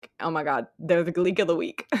Oh my God, they're the Gleek of the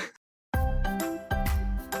week.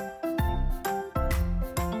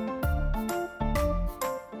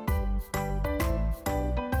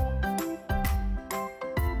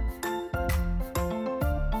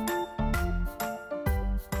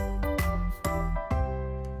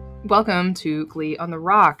 Welcome to Glee on the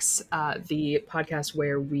Rocks, the podcast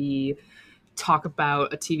where we talk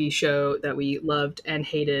about a TV show that we loved and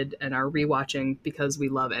hated and are rewatching because we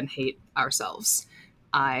love and hate ourselves.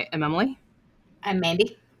 I am Emily. I'm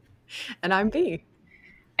Mandy. And I'm B.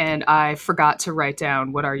 And I forgot to write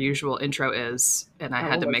down what our usual intro is, and I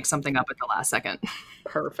had to make something up at the last second.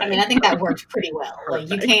 Perfect. I mean, I think that worked pretty well. Like,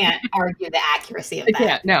 you can't argue the accuracy of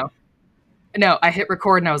that. Yeah, no, I hit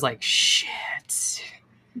record and I was like, shit.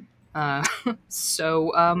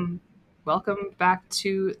 Welcome back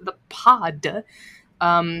to the pod.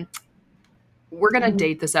 We're going to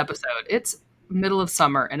date this episode. It's middle of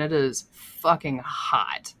summer and it is fucking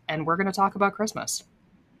hot. And we're going to talk about Christmas.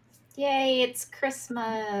 Yay, it's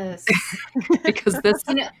Christmas. Because this...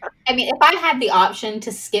 I mean, if I had the option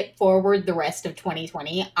to skip forward the rest of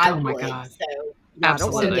 2020, I would. God. So,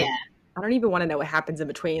 absolutely. I don't even want to know what happens in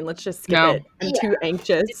between. Let's just skip it. I'm too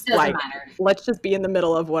anxious. It doesn't matter. Let's just be in the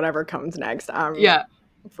middle of whatever comes next. And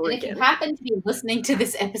if you happen to be listening to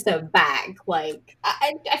this episode back, like,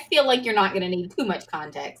 I feel like you're not going to need too much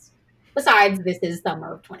context. Besides, this is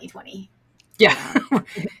summer of 2020. Yeah.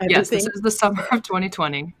 Yes, this is the summer of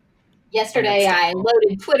 2020. Yesterday, I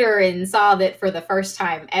loaded Twitter and saw that for the first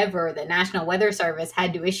time ever, the National Weather Service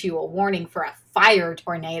had to issue a warning for a fire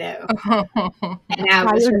tornado. And I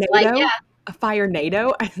was just like, a fire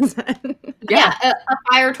NATO? A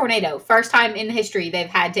fire tornado. First time in history they've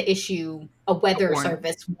had to issue a weather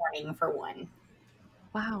service warning for one.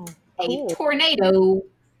 Wow. A tornado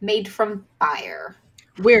made from fire.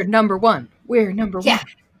 We're number one. Yeah.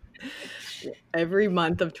 Every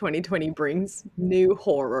month of 2020 brings new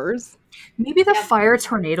horrors. Maybe the fire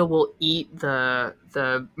tornado will eat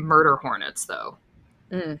the murder hornets, though.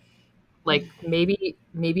 Like, maybe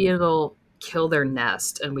it'll kill their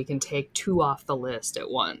nest and we can take 2 off the list at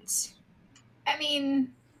once. I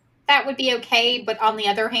mean, that would be okay, but on the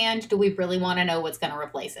other hand, do we really want to know what's going to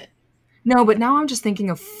replace it? No, but now I'm just thinking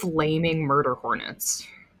of flaming murder hornets.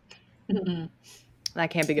 Mm-hmm. That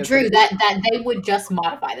can't be good. True, that they would just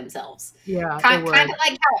modify themselves. Yeah, kind of like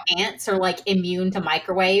how ants are like immune to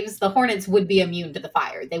microwaves. The hornets would be immune to the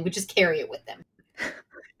fire. They would just carry it with them.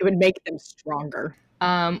 It would make them stronger.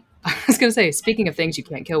 I was gonna say, speaking of things you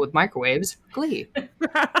can't kill with microwaves, Glee.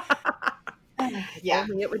 Yeah,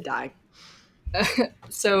 it would die.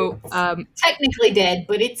 So technically dead,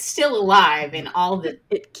 but it's still alive in all the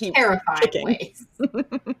terrifying ways.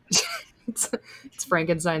 It's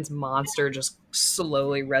Frankenstein's monster just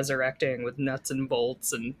slowly resurrecting with nuts and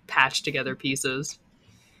bolts and patched together pieces.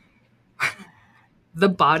 The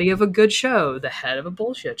body of a good show, the head of a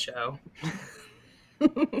bullshit show.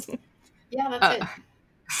 Yeah, that's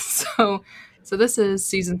it. So this is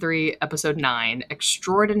season 3, episode 9,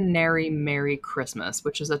 Extraordinary Merry Christmas,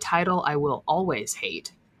 which is a title I will always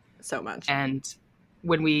hate. So much. And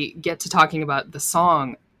when we get to talking about the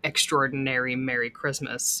song Extraordinary Merry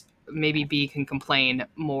Christmas, maybe B can complain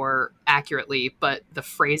more accurately, but the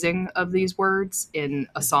phrasing of these words in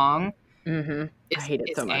a song, I hate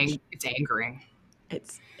it so much. It's angering.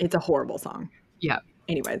 It's a horrible song. Yeah.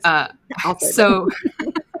 Anyways,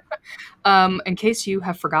 in case you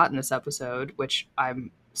have forgotten this episode, which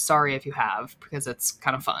I'm sorry if you have, because it's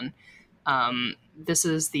kind of fun, this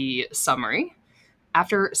is the summary.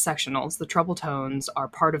 After sectionals, the Trouble Tones are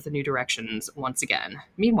part of the New Directions once again.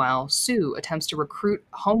 Meanwhile, Sue attempts to recruit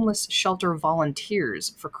homeless shelter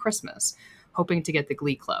volunteers for Christmas, hoping to get the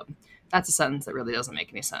Glee Club. That's a sentence that really doesn't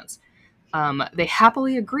make any sense. They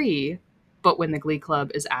happily agree, but when the Glee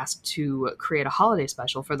Club is asked to create a holiday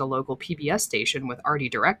special for the local PBS station with Artie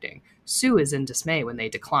directing, Sue is in dismay when they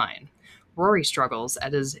decline. Rory struggles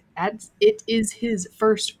as it is his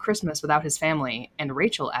first Christmas without his family, and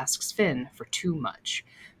Rachel asks Finn for too much.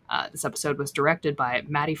 This episode was directed by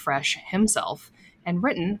Matty Fresh himself and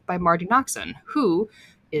written by Marty Noxon, who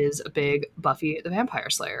is a big Buffy the Vampire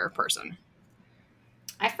Slayer person.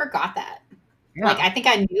 I forgot that. Yeah. Like, I think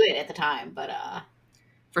I knew it at the time, but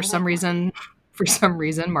for some reason,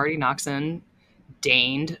 Marty Noxon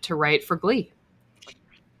deigned to write for Glee.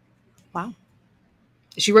 Wow.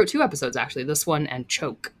 She wrote 2 episodes, actually, this one and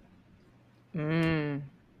Choke. I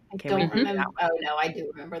don't remember. Oh, no, I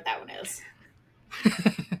do remember what that one is.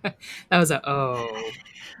 That was Yeah.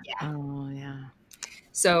 Oh, yeah.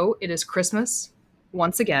 So it is Christmas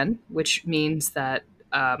once again, which means that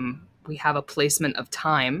we have a placement of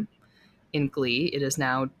time in Glee. It is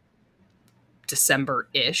now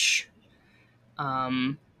December-ish,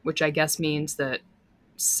 which I guess means that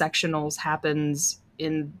sectionals happens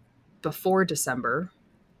before December.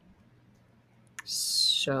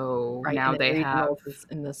 So Right, now and then they have, regionals is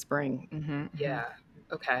in the spring. yeah,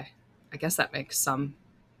 okay. I guess that makes some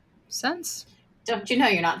sense. Don't you know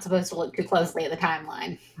you're not supposed to look too closely at the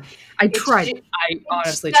timeline? I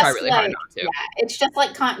honestly try really hard not to. Yeah, it's just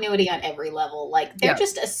like continuity on every level. Like, they're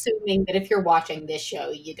just assuming that if you're watching this show,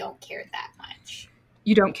 you don't care that much.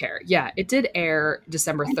 You don't care. Yeah, it did air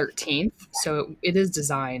December 13th, so it is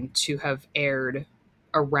designed to have aired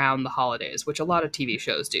around the holidays, which a lot of TV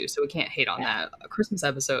shows do, so we can't hate on that. Christmas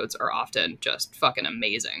episodes are often just fucking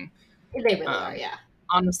amazing. They really are, yeah.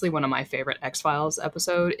 Honestly, one of my favorite X-Files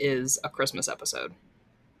episode is a Christmas episode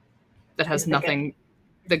that has nothing...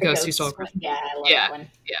 The Ghost Who Stole Christmas. Yeah, I love that one.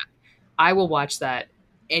 Yeah. I will watch that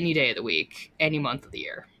any day of the week, any month of the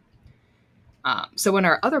year. So in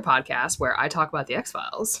our other podcast where I talk about the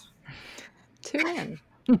X-Files... Tune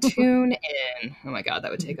in. Oh my God,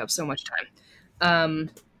 that would take up so much time.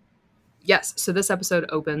 Yes, so this episode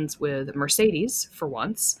opens with Mercedes, for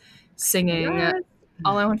once, singing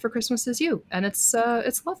All I Want for Christmas Is You, and it's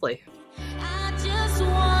lovely. I just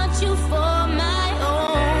want you for my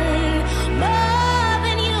own, more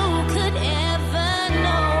than you could ever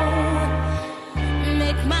know.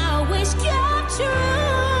 Make my wish come true.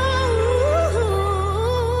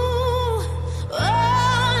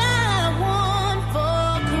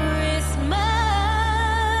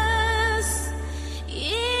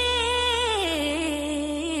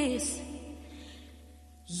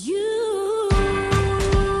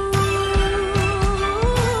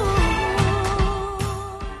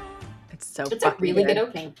 It's a really good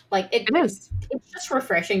opening. Like, it is. It's just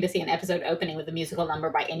refreshing to see an episode opening with a musical number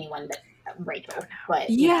by anyone but Rachel. But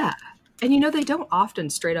yeah, and they don't often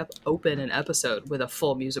straight up open an episode with a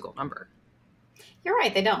full musical number. You're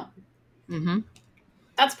right, they don't. Mm-hmm.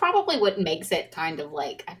 That's probably what makes it kind of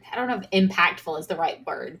like, I don't know if impactful is the right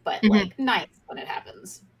word, but like nice when it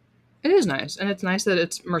happens. It is nice, and it's nice that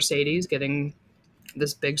it's Mercedes getting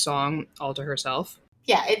this big song all to herself.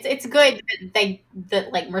 Yeah, it's good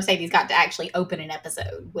that like Mercedes got to actually open an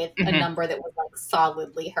episode with a number that was like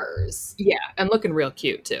solidly hers. Yeah, and looking real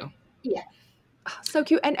cute too. Yeah. So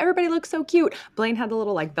cute, and everybody looks so cute. Blaine had the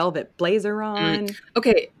little like velvet blazer on.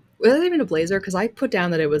 Okay, was that even a blazer? Because I put down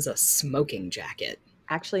that it was a smoking jacket.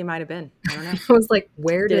 Actually, it might have been. I don't know. I was like,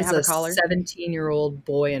 where does a 17-year-old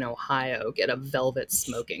boy in Ohio get a velvet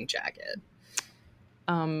smoking jacket?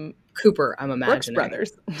 Cooper, I'm imagining.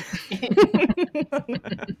 Brooks Brothers.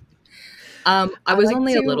 I was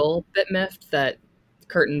only a little bit miffed that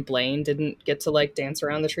Kurt and Blaine didn't get to like dance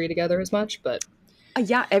around the tree together as much, but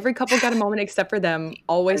yeah, every couple got a moment except for them.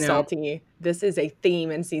 Always salty. This is a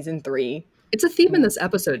theme in season 3. It's a theme in this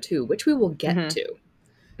episode too, which we will get to.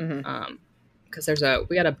 Because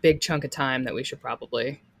we got a big chunk of time that we should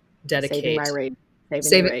probably dedicate.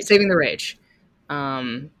 Saving the rage.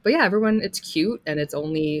 But yeah, everyone, it's cute, and it's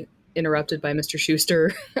only interrupted by Mr.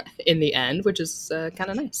 Schuester in the end, which is kind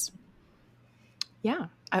of nice. Yeah.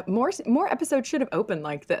 More episodes should have opened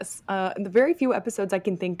like this. The very few episodes I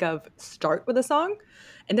can think of start with a song,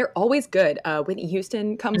 and they're always good. Whitney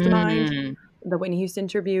Houston comes to mind. The Whitney Houston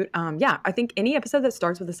tribute. Yeah, I think any episode that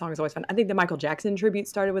starts with a song is always fun. I think the Michael Jackson tribute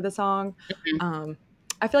started with a song.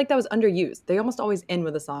 I feel like that was underused. They almost always end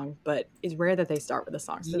with a song, but it's rare that they start with a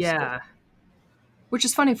song. So yeah. Which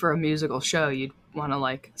is funny for a musical show. You'd want to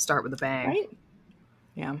like start with a bang. Right?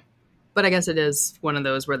 Yeah. But I guess it is one of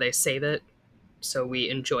those where they save it so we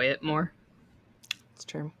enjoy it more. It's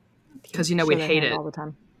true. Because we'd hate it all the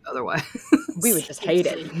time. Otherwise. We would just hate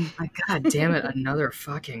it. Like, God damn it, another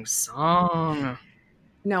fucking song.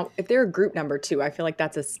 Now, if they're a group number 2, I feel like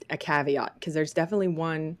that's a caveat, because there's definitely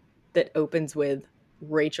one that opens with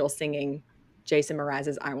Rachel singing Jason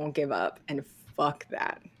Mraz's I Won't Give Up, and fuck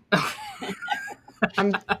that.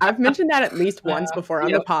 I've mentioned that at least once before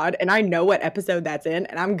on the pod, and I know what episode that's in,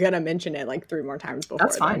 and I'm gonna mention it like 3 more times before.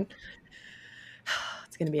 That's fine.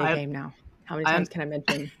 It's gonna be a game now. How many times can I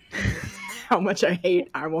mention how much I hate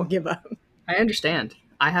I Won't Give Up? I understand.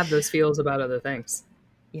 I have those feels about other things.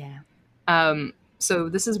 Yeah. So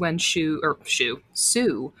this is when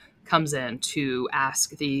Sue comes in to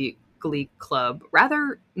ask the Glee Club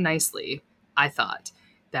rather nicely, I thought,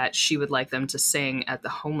 that she would like them to sing at the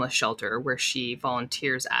homeless shelter where she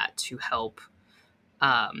volunteers at to help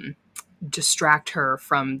distract her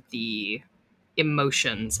from the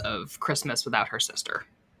emotions of Christmas without her sister.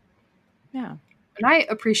 Yeah. And I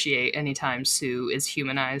appreciate anytime Sue is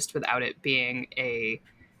humanized without it being a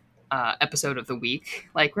episode of the week.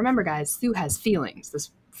 Like, remember guys, Sue has feelings.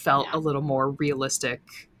 This felt a little more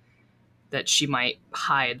realistic that she might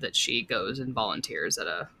hide that she goes and volunteers at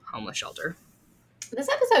a homeless shelter. This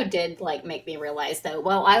episode did like make me realize though,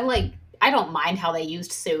 well, I don't mind how they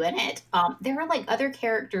used Sue in it. There are like other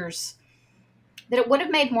characters that it would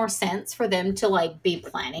have made more sense for them to like be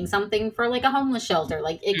planning something for like a homeless shelter.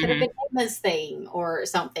 Like it could have been Emma's thing or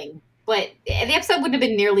something. But the episode wouldn't have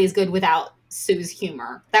been nearly as good without Sue's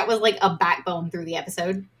humor. That was like a backbone through the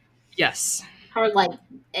episode. Yes. Or like,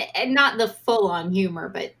 and not the full on humor,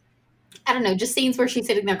 but I don't know, just scenes where she's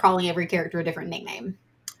sitting there calling every character a different nickname.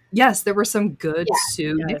 Yes, there were some good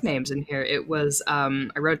Sue nicknames in here. It was, I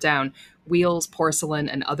wrote down Wheels, Porcelain,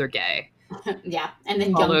 and Other Gay. Yeah, and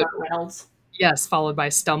then Young Burt Reynolds. Yes, followed by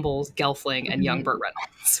Stumbles, Gelfling, and Young Burt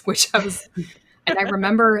Reynolds, which I was... And I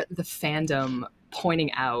remember the fandom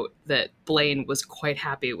pointing out that Blaine was quite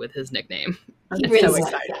happy with his nickname. He really so was.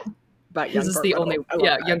 excited. But Young This is Burt the Reynolds. only...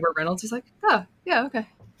 Yeah, Young Burt Reynolds. He's like, oh, yeah, okay.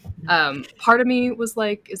 Part of me was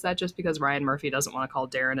like, is that just because Ryan Murphy doesn't want to call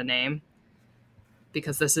Darren a name?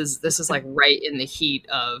 Because this is like right in the heat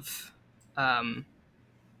of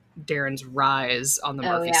Darren's rise on the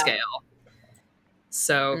Murphy scale.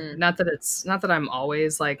 So not that I'm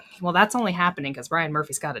always like, well, that's only happening because Ryan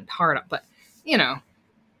Murphy's got it hard up, but you know,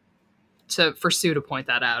 for Sue to point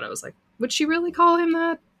that out, I was like, would she really call him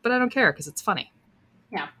that? But I don't care because it's funny.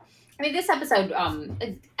 Yeah. I mean, this episode,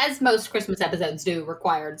 as most Christmas episodes do,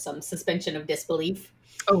 required some suspension of disbelief.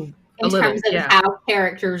 Oh, in terms of how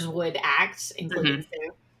characters would act, including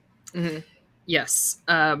Sue. Mm-hmm. Yes,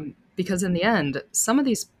 because in the end, some of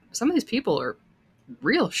these people are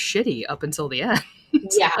real shitty up until the end.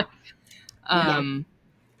 Yeah.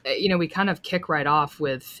 You know, we kind of kick right off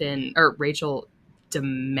with Finn or Rachel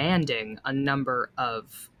demanding a number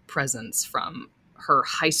of presents from her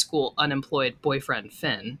high school unemployed boyfriend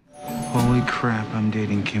Finn. Holy crap! I'm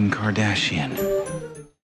dating Kim Kardashian.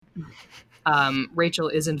 Rachel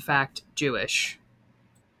is in fact Jewish,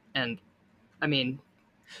 and I mean,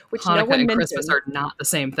 which Hanukkah no one and mentions. Christmas are not the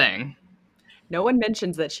same thing. No one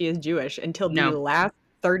mentions that she is Jewish until the last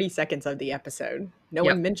 30 seconds of the episode. No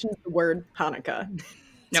one mentions the word Hanukkah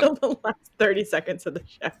until the last 30 seconds of the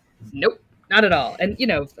show. Nope, not at all. And you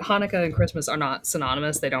know, Hanukkah and Christmas are not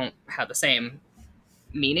synonymous. They don't have the same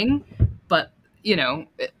meaning. But you know,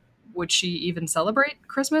 would she even celebrate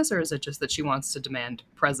Christmas, or is it just that she wants to demand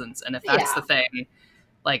presents? And if that's the thing,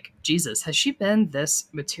 like, Jesus, has she been this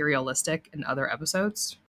materialistic in other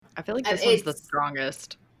episodes? I feel like this one's the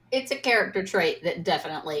strongest. It's a character trait that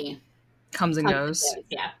definitely comes and goes.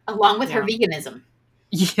 Yeah, along with her veganism.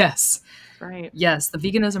 Yes. Right. Yes, the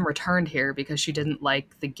veganism returned here because she didn't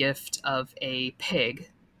like the gift of a pig.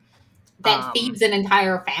 That feeds an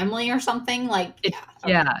entire family or something? Like,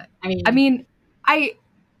 yeah.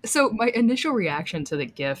 So my initial reaction to the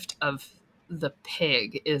gift of the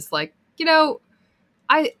pig is like, you know,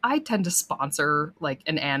 I tend to sponsor like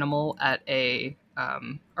an animal at a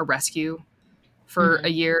rescue for a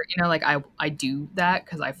year. You know, like I do that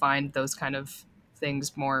because I find those kind of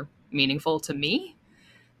things more meaningful to me.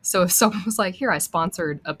 So if someone was like, here, I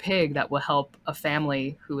sponsored a pig that will help a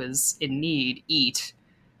family who is in need eat,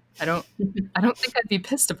 I don't think I'd be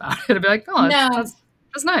pissed about it. I'd be like, oh,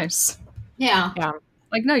 that's nice. Yeah. Yeah.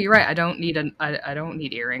 Like, no, you're right. I don't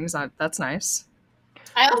need earrings. That's nice.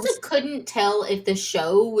 I also couldn't tell if the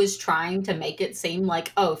show was trying to make it seem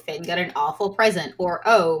like, oh, Finn got an awful present, or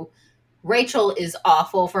oh, Rachel is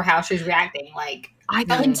awful for how she's reacting. Like, I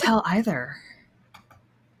couldn't tell either.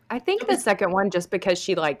 I think the second one, just because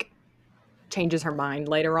she like changes her mind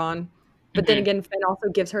later on. But then again, Finn also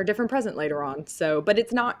gives her a different present later on. So, but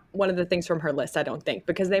it's not one of the things from her list, I don't think,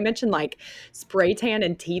 because they mentioned like spray tan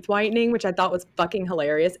and teeth whitening, which I thought was fucking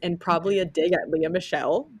hilarious and probably a dig at Lea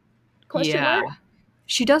Michele. Question mark?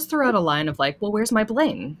 She does throw out a line of like, well, where's my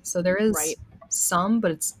bling? So there is some,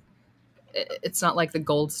 but it's not like the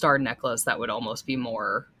gold star necklace that would almost be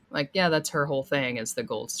more like, yeah, that's her whole thing is the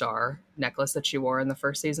gold star necklace that she wore in the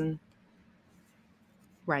first season.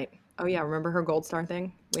 Right. Oh yeah, remember her gold star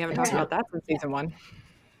thing? We haven't talked about that since season 1.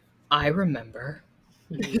 I remember.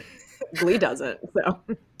 Glee doesn't, so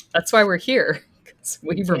that's why we're here, because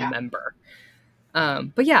we remember.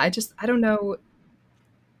 But yeah, I don't know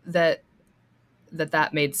that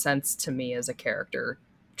made sense to me as a character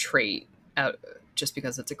trait out just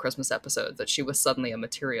because it's a Christmas episode, that she was suddenly a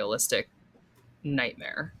materialistic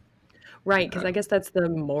nightmare. Right, because I guess that's the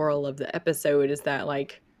moral of the episode, is that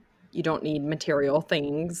like you don't need material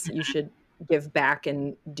things. You should give back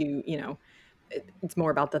and do, you know, it's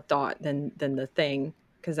more about the thought than the thing,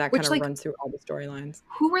 because that kind of like, runs through all the storylines.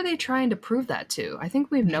 Who were they trying to prove that to? I think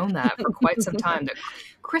we've known that for quite some time, that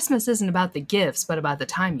Christmas isn't about the gifts, but about the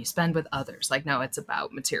time you spend with others. Like, no, it's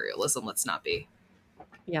about materialism. Let's not be.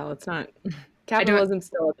 Yeah, let's not. I don't. Capitalism's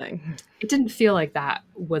still a thing. It didn't feel like that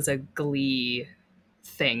was a Glee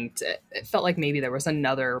thing. It felt like maybe there was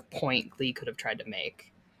another point Glee could have tried to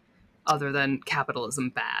make, other than capitalism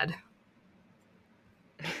bad.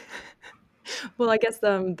 Well, I guess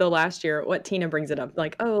the last year, what Tina brings it up,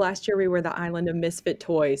 like, oh, last year we were the island of misfit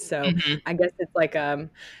toys. So Mhm. I guess it's like,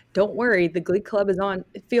 don't worry, the Glee Club is on.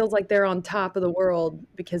 It feels like they're on top of the world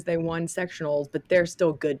because they won sectionals, but they're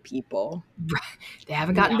still good people. They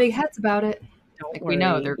haven't gotten Yeah. big heads about it. Don't Like, worry. we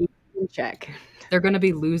know they're Check. going to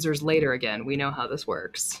be losers later again. We know how this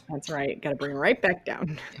works. That's right. Got to bring them right back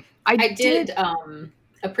down. I did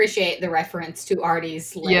appreciate the reference to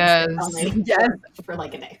Artie's legs Yes. only Yes. for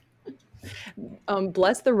like a day.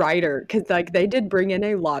 Bless the writer, because like they did bring in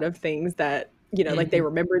a lot of things that, you know, like they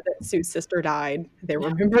remembered that Sue's sister died. They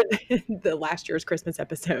remembered the last year's Christmas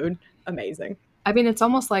episode. Amazing. I mean, it's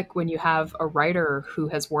almost like when you have a writer who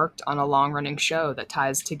has worked on a long-running show that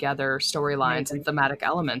ties together storylines and thematic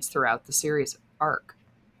elements throughout the series arc.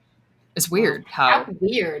 It's weird how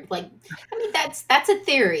weird. Like, I mean, that's a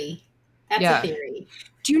theory. That's Yeah. a theory.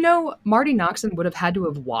 Do you know Marty Noxon would have had to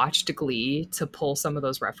have watched Glee to pull some of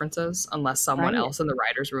those references, unless someone Right. else in the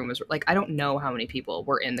writer's room was like, I don't know how many people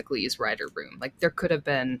were in the Glee's writer room. Like, there could have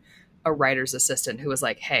been a writer's assistant who was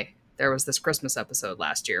like, hey, there was this Christmas episode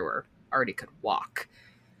last year where Artie could walk.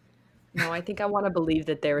 No, I think I want to believe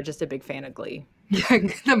that they were just a big fan of Glee.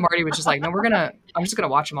 Then Marty was just like, no, I'm just gonna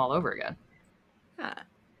watch them all over again. Yeah.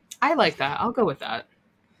 I like that. I'll go with that.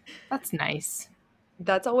 That's nice.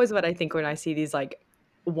 That's always what I think when I see these like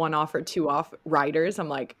one-off or two-off writers. I'm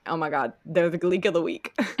like, oh my God, they're the Gleek of the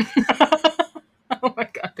week. Oh my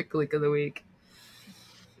God, the Gleek of the Week.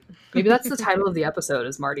 Maybe that's the title of the episode,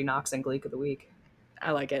 is Marty Noxon Gleek of the Week.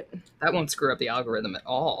 I like it. That won't screw up the algorithm at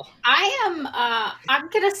all. I'm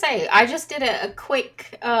gonna say, I just did a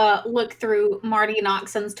quick look through Marty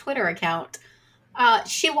Noxon's Twitter account.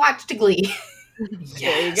 She watched Glee.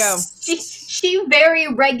 There you go. She very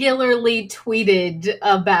regularly tweeted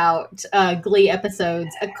about Glee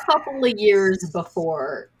episodes a couple of years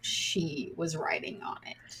before she was writing on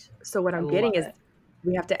it. So what I'm getting is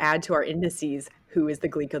we have to add to our indices who is the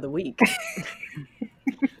Gleek of the week.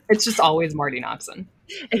 It's just always Marty Noxon.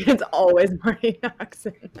 It's always Marty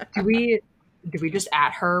Noxon. Do we just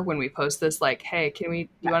at her when we post this, like, hey, do you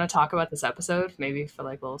want to talk about this episode? Maybe for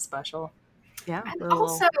like a little special? Yeah. And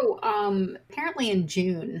also, apparently in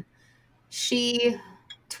June, she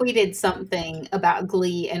tweeted something about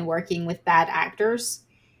Glee and working with bad actors.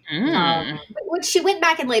 Which she went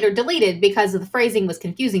back and later deleted because the phrasing was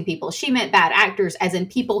confusing people. She meant bad actors as in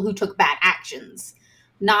people who took bad actions,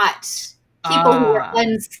 not people who were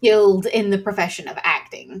unskilled in the profession of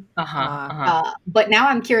acting. But now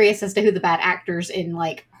I'm curious as to who the bad actors in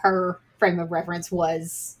like her frame of reference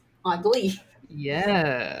was on Glee.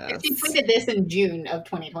 Yeah. She tweeted this in June of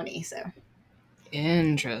 2020. So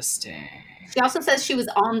interesting. She also says she was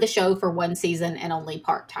on the show for one season and only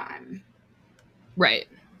part-time. Right.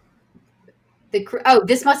 The crew,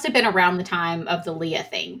 this must have been around the time of the Leah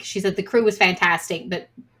thing. She said the crew was fantastic, but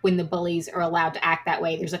when the bullies are allowed to act that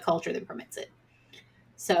way, there's a culture that permits it.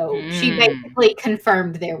 So she basically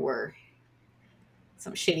confirmed there were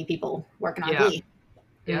some shitty people working on Glee.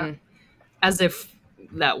 Yeah. As if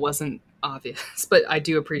that wasn't obvious, but I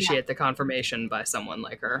do appreciate the confirmation by someone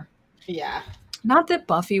like her. Yeah. Not that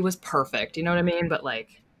Buffy was perfect, you know what I mean? But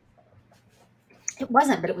like, it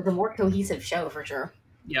wasn't, but it was a more cohesive show for sure.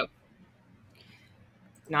 Yep.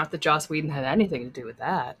 Not that Joss Whedon had anything to do with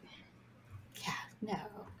that. Yeah, no.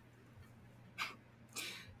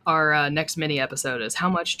 Our next mini episode is how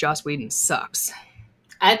much Joss Whedon sucks.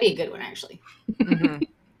 That'd be a good one, actually.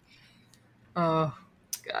 Oh,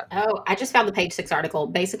 God. Oh, I just found the Page 6 article.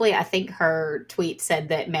 Basically, I think her tweet said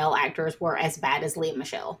that male actors were as bad as Lea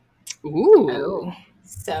Michele. Ooh.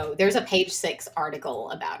 So there's a Page 6 article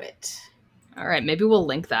about it. All right, maybe we'll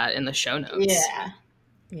link that in the show notes. Yeah.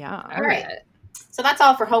 Yeah. All right. So that's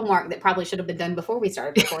all for homework that probably should have been done before we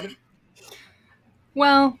started recording.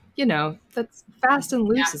 Well, you know, that's fast and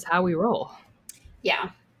loose is how we roll. Yeah.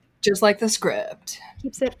 Just like the script.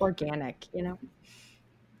 Keeps it organic, you know?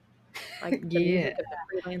 Like the music of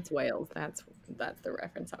the freelance whales. That's the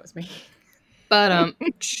reference I was making. But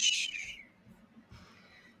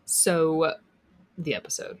so the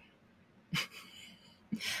episode.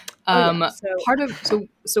 One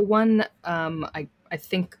I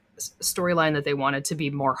think storyline that they wanted to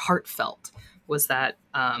be more heartfelt was that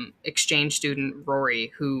exchange student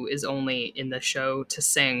Rory, who is only in the show to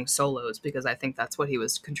sing solos because I think that's what he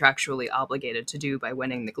was contractually obligated to do by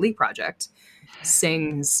winning the Glee project,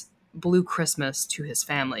 sings Blue Christmas to his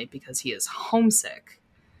family because he is homesick.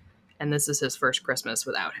 and this is his first Christmas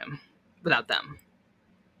without them.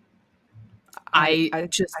 I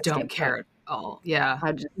just don't skipped care that. at all. Yeah.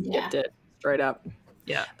 I just skipped it straight up.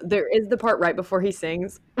 Yeah. There is the part right before he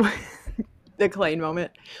sings, the Klain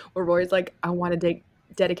moment, where Rory's like, I want to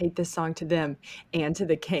dedicate this song to them and to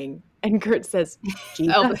the king. And Kurt says,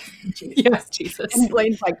 Jesus. Oh, yes, Jesus. And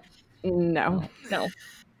Blaine's like, no.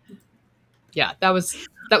 Yeah, that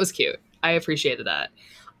was cute. I appreciated that.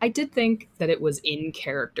 I did think that it was in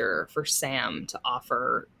character for Sam to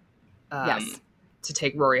offer Yes. to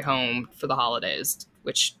take Rory home for the holidays,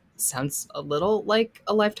 which sounds a little like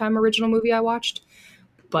a Lifetime original movie I watched.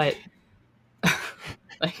 But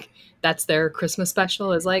like, that's their Christmas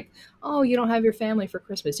special, is like, oh, you don't have your family for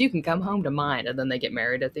Christmas, you can come home to mine. And then they get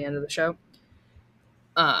married at the end of the show.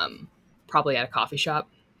 Probably at a coffee shop.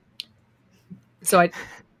 So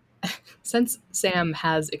since Sam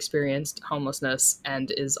has experienced homelessness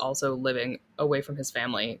and is also living away from his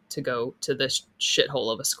family to go to this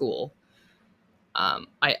shithole of a school,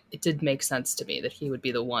 it did make sense to me that he would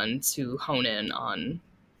be the one to hone in on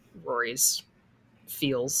Rory's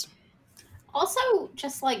feels. Also,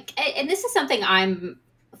 just like, and this is something I'm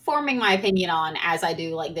forming my opinion on as I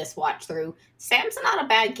do like this watch through. Sam's not a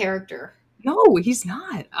bad character. No, he's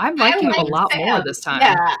not. I'm liking him a lot more this time.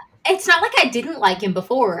 Yeah. It's not like I didn't like him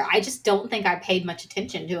before. I just don't think I paid much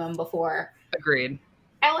attention to him before. Agreed.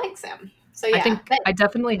 I like Sam. So yeah. I think I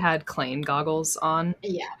definitely had Klain goggles on.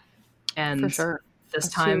 Yeah. And For sure. this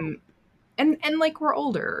That's time, and like, we're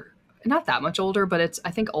older. Not that much older, but it's,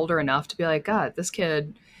 I think, older enough to be like, God, this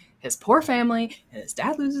kid, his poor family, and his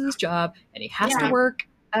dad loses his job, and he has to work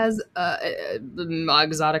as an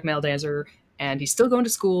exotic male dancer, and he's still going to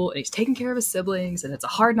school, and he's taking care of his siblings, and it's a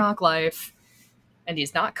hard knock life, and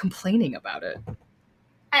he's not complaining about it.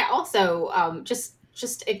 I also,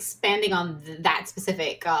 just expanding on that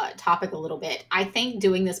specific topic a little bit, I think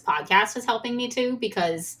doing this podcast is helping me too,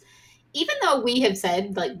 because even though we have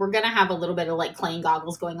said, like, we're going to have a little bit of, like, Klain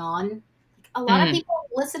goggles going on, a lot of people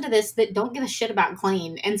listen to this that don't give a shit about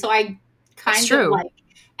Klain. And so I kind of, like,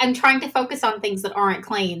 am trying to focus on things that aren't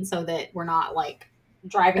Klain so that we're not, like,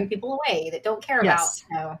 driving people away that don't care about,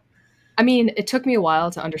 you know. I mean, it took me a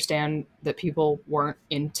while to understand that people weren't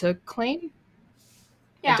into Klain.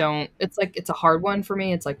 Yeah. It's like, it's a hard one for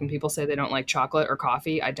me. It's like when people say they don't like chocolate or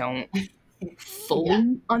coffee, I don't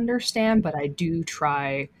fully understand, but I do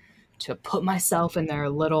try to put myself in their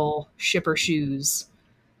little shipper shoes.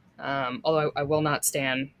 Although I will not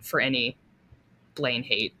stand for any Blaine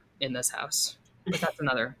hate in this house. But that's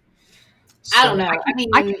another. I don't know. I mean,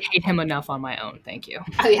 I can hate him enough on my own. Thank you.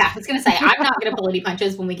 Oh yeah, I was gonna say, I'm not gonna pull any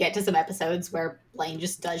punches when we get to some episodes where Blaine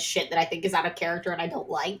just does shit that I think is out of character and I don't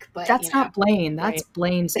like. But that's not Blaine. That's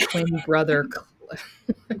Blaine's twin brother.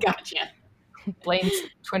 Gotcha. Blaine's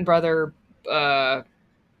twin brother. There's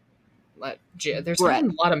not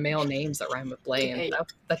a lot of male names that rhyme with Blaine.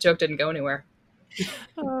 That joke didn't go anywhere.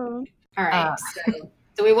 All right.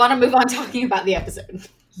 So we want to move on talking about the episode.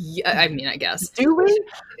 Yeah, I mean, I guess. Do we?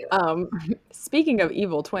 Speaking of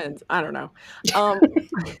evil twins, I don't know.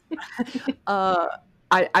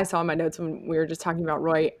 I saw in my notes when we were just talking about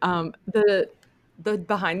Roy, the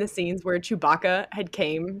behind the scenes where Chewbacca had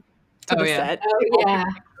came to the set. Oh yeah.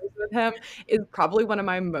 With him is probably one of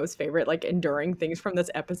my most favorite, like, enduring things from this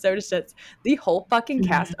episode. Is just the whole fucking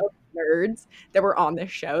cast of nerds that were on this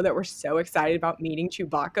show that were so excited about meeting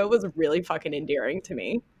Chewbacca was really fucking endearing to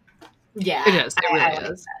me. Yeah, it is. It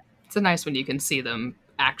really is. It's a nice when you can see them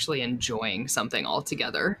actually enjoying something all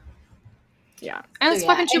together. Yeah, and it's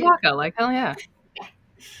fucking Chewbacca. Like, hell yeah.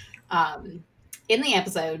 In the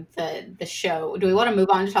episode, the show. Do we want to move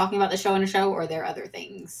on to talking about the show in a show, or are there other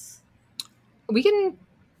things? We can.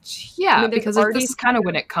 Yeah, I mean, because this is kind of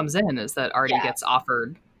when it comes in, is that Artie gets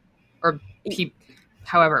offered, or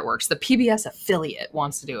however it works, the PBS affiliate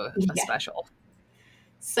wants to do a special.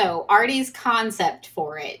 So Artie's concept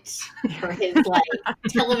for it, for his like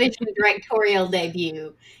television directorial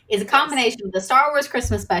debut, is a combination of the Star Wars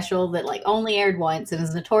Christmas special that like only aired once and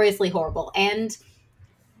is notoriously horrible, and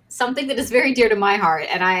something that is very dear to my heart,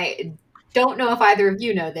 and I don't know if either of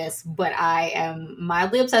you know this, but I am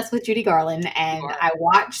mildly obsessed with Judy Garland, and I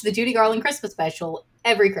watch the Judy Garland Christmas special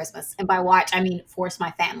every Christmas. And by watch, I mean force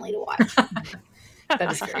my family to watch.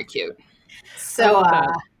 That is very cute. So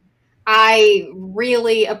I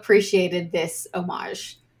really appreciated this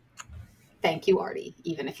homage. Thank you, Artie,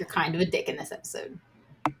 even if you're kind of a dick in this episode.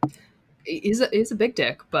 He's a big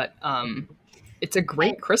dick, but it's a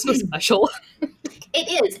great Christmas special.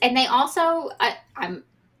 It is. And they also, I'm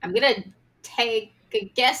going to take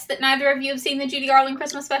a guess that neither of you have seen the Judy Garland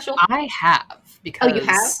Christmas special. I have. Oh, you have?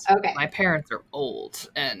 because Okay. my parents are old,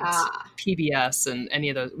 and Ah. PBS and any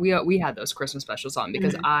of those, we had those Christmas specials on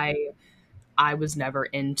because I was never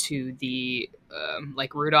into the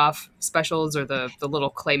like Rudolph specials or the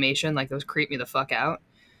little claymation, like those creep me the fuck out.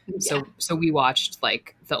 Yeah. So we watched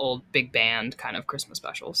like the old big band kind of Christmas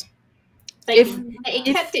specials. It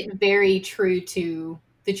kept it very true to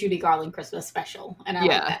the Judy Garland Christmas special, and I like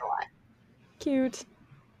Yeah. that a lot. Cute.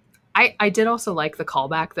 I did also like the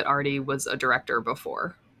callback that Artie was a director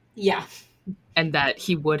before, Yeah. and that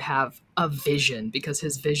he would have a vision because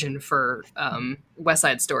his vision for West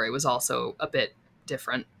Side Story was also a bit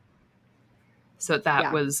different. So that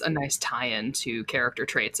Yeah. was a nice tie-in to character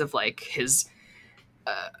traits of like his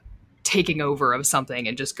taking over of something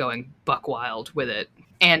and just going buck wild with it,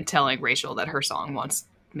 and telling Rachel that her song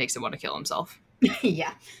makes him want to kill himself.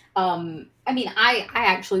 Yeah. I mean, I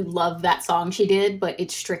actually love that song she did, but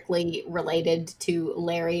it's strictly related to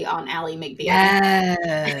Larry on Ally McBeal.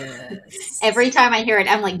 Yes. Every time I hear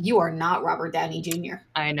it, I'm like, you are not Robert Downey Jr.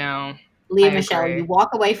 I know. Leah I Michelle, agree. you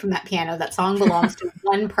walk away from that piano. That song belongs to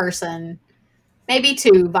one person, maybe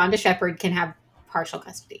two. Vonda Shepard can have partial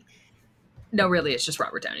custody. No, really, it's just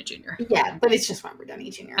Robert Downey Jr. Yeah, but it's just Robert Downey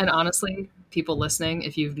Jr. And honestly, people listening,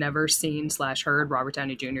 if you've never seen / heard Robert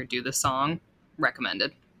Downey Jr. do this song,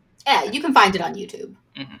 recommended. Yeah, you can find it on YouTube.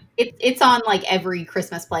 Mhm. It's on like every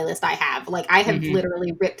Christmas playlist I have. Like I have Mhm.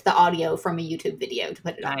 literally ripped the audio from a YouTube video to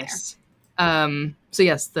put it on there. Nice. So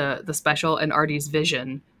yes, the special and Artie's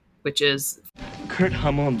vision, which is Kurt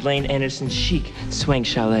Hummel and Blaine Anderson's chic swing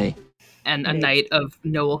chalet. and a night of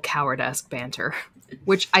Noel Coward-esque banter,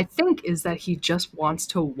 which I think is that he just wants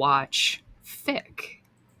to watch fic.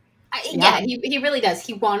 Yeah, he really does.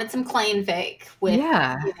 He wanted some Clay fic with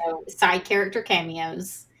side character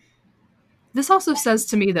cameos. This also says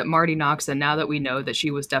to me that Marty Noxon, now that we know that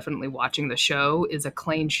she was definitely watching the show, is a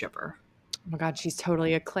Klain shipper. Oh my God, she's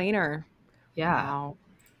totally a Klainer. Yeah. Wow.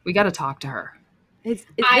 We got to talk to her. Is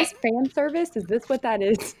this fan service? Is this what that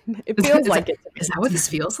is? It feels like it. Is that what this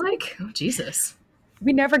feels like? Oh, Jesus.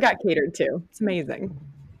 We never got catered to. It's amazing.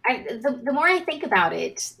 The more I think about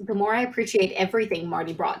it, the more I appreciate everything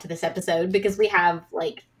Marty brought to this episode, because we have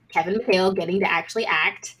like Kevin McHale getting to actually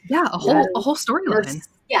act. Yeah, a whole storyline.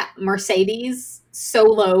 Mercedes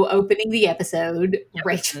solo opening the episode. Yep.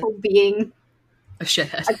 Rachel being a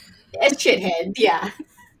shithead. A shithead, yeah.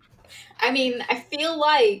 I mean, I feel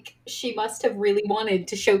like she must have really wanted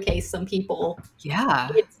to showcase some people. Yeah.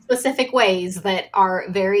 In specific ways that are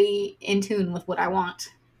very in tune with what I want.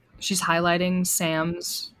 She's highlighting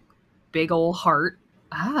Sam's big ol' heart.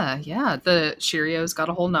 Ah, yeah. The Cheerios got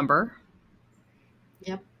a whole number.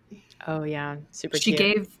 Yep. Oh yeah, super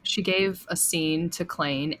cute. She gave a scene to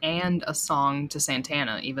Klain and a song to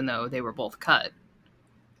Santana, even though they were both cut.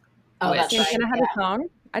 Oh, that's right. Santana had a song?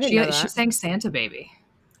 I didn't know that. She sang Santa Baby.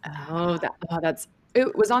 Oh,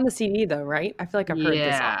 it was on the CD though, right? I feel like I've heard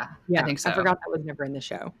this song. Yeah, I think so. I forgot that was never in the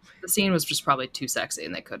show. The scene was just probably too sexy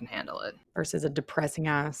and they couldn't handle it. Versus a depressing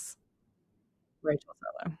ass Rachel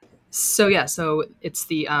solo. So it's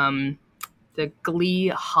the Glee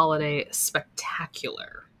Holiday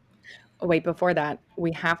Spectacular. Oh, wait, before that,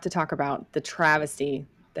 we have to talk about the travesty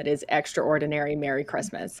that is Extraordinary Merry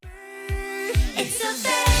Christmas. It's a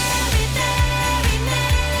very, very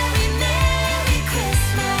merry, merry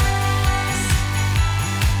Christmas.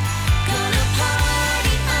 Gonna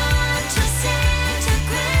party until Santa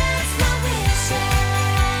grants my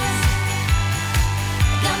wishes.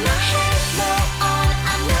 Got my halo on,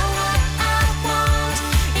 I know what I want.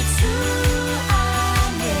 It's who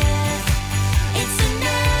I'm with. It's an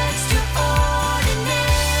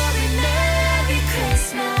extraordinary merry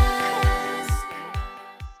Christmas.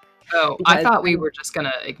 Oh, I thought we were just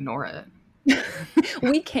gonna ignore it.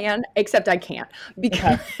 We can, except I can't,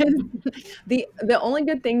 because the only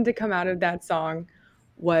good thing to come out of that song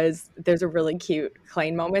was there's a really cute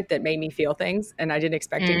Klain moment that made me feel things, and I didn't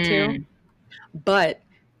expect it to. But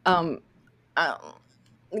the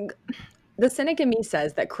cynic in me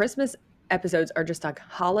says that Christmas episodes are just a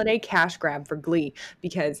holiday cash grab for Glee,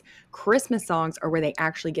 because Christmas songs are where they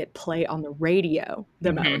actually get play on the radio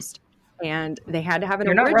the most. And they had to have an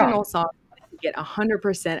original song to get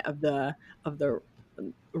 100% of the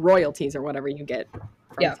royalties or whatever you get from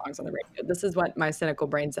songs on the radio. This is what my cynical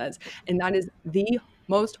brain says. And that is the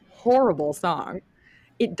most horrible song.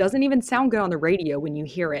 It doesn't even sound good on the radio when you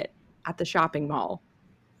hear it at the shopping mall.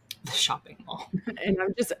 The shopping mall. And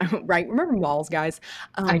I'm just, right, remember malls, guys?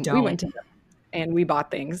 I don't. We went to them and we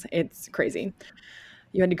bought things. It's crazy.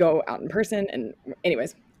 You had to go out in person, and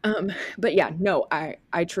anyways. But yeah, no,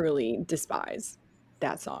 I truly despise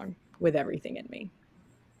that song with everything in me.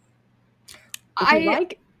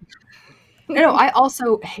 No, I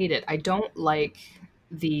also hate it. I don't like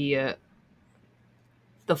the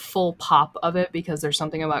full pop of it because there's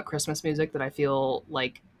something about Christmas music that I feel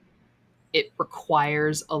like it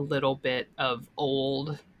requires a little bit of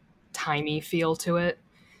old timey feel to it.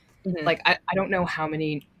 Mhm. Like I don't know how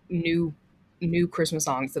many new Christmas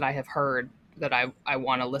songs that I have heard that I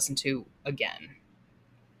want to listen to again.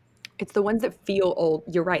 It's the ones that feel old.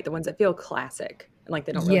 You're right. The ones that feel classic. Like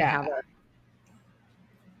they don't really Yeah, have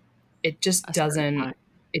it just a certain doesn't time.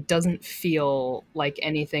 it doesn't feel like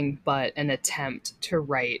anything but an attempt to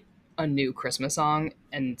write a new Christmas song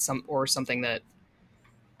and something that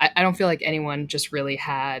I don't feel like anyone just really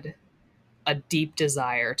had a deep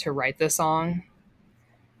desire to write the song,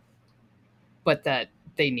 but that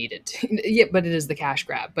they needed to. Yeah, but it is the cash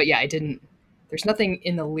grab. But yeah, I didn't. There's nothing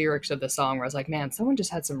in the lyrics of the song where I was like, man, someone just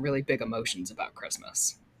had some really big emotions about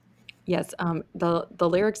Christmas. Yes, the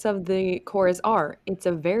lyrics of the chorus are, "It's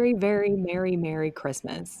a very, very merry, merry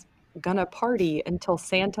Christmas. Gonna party until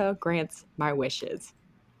Santa grants my wishes."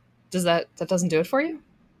 Does that doesn't do it for you?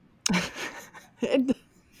 And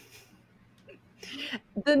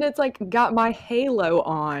then it's like, "Got my halo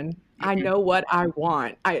on. I know what I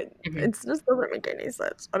want." Mhm. It just doesn't make any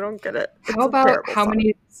sense. I don't get it. How It's a about terrible how song.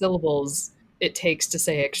 many syllables it takes to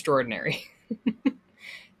say extraordinary? Yeah,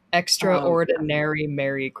 Extraordinary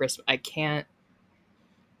Merry Christmas. I can't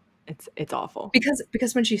it's awful.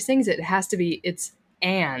 because when she sings it, it has to be it's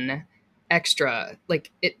an extra.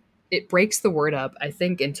 Like it breaks the word up, I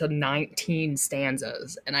think, into 19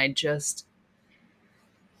 stanzas, and I just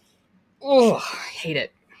hate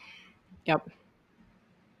it. Yep.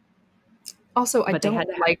 Also, But they had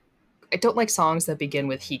to I don't like songs that begin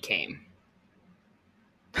with he came.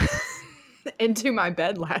 have "Into my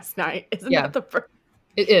bed last night." Isn't Yeah, that the first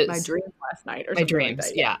it is. "My dreams last night" or My something like dreams.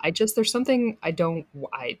 that? Yeah. There's something I don't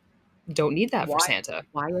need that for Why Santa.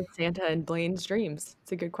 why is Santa in Blaine's dreams?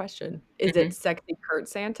 It's a good question. Is Hmm. it sexy Kurt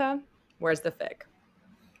Santa? Where's the fic?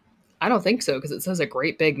 I don't think so because it says a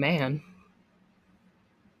great big man.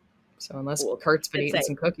 So unless Well, Kurt's been it eating say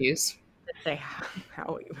some cookies. say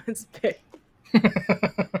how he was picked.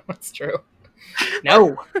 That's true.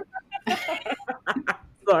 No,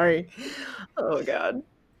 Sorry. Oh god.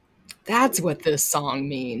 that's what this song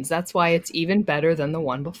means. That's why it's even better than the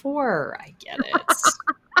one before. I get it.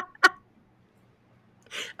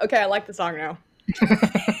 Okay, I like the song now.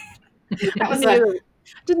 That was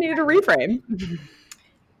Just needed a reframe.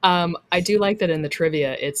 I do like that in the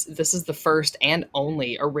trivia. This is the first and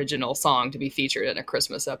only original song to be featured in a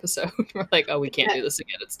Christmas episode. We're like, oh, we can't do this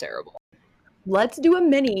again. It's terrible. Let's do a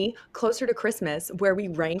mini closer to Christmas where we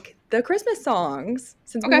rank the Christmas songs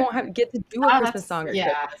since we Okay. won't get to do a Christmas song at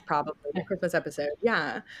yeah. Christmas, probably the Christmas episode.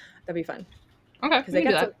 Yeah, that'd be fun Okay, because we they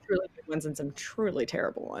can do got that. some truly good ones and some truly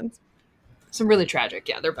terrible ones. Some really tragic.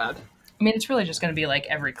 Yeah, they're bad. I mean, it's really just going to be like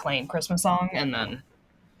every Klain Christmas song and then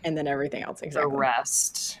And then everything else, the exactly.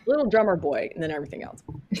 rest. Little Drummer Boy, and then everything else.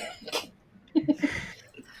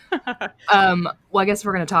 Well, I guess if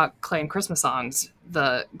we're going to talk Klain Christmas songs,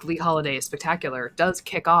 the Glee Holiday Spectacular does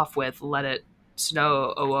kick off with Let It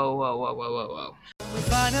Snow. Oh, whoa, whoa, whoa, whoa, whoa, whoa.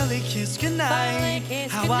 Finally kiss goodnight.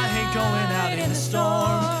 How I hate going out in the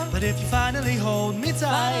storm. But if you finally hold me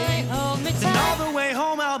tight, then all the way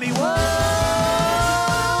home I'll be warm.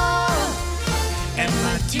 And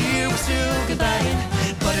my dear, we're still goodbye.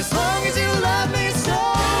 But as long as you love me so,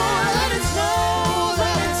 let it snow,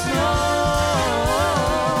 let it snow.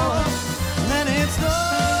 Let it snow.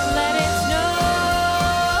 Let it snow.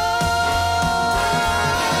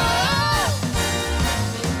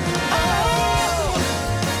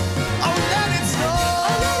 Oh, let it snow.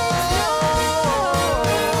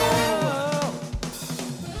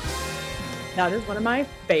 That is one of my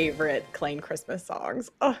favorite Klain Christmas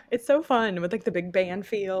songs. Oh, it's so fun with like the big band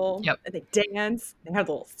feel. Yep. And they dance. They have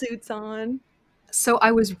little suits on. So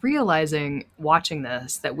I was realizing watching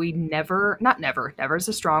this that we never is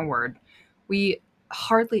a strong word. We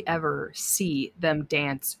hardly ever see them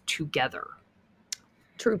dance together.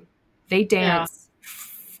 True. They dance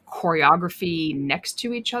choreography next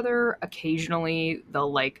to each other. Occasionally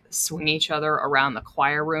they'll like swing each other around the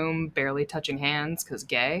choir room, barely touching hands because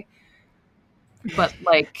gay. But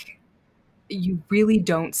like you really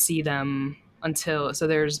don't see them until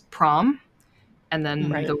there's prom and then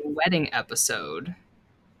Right. the wedding episode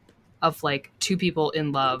of like two people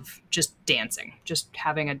in love just dancing, just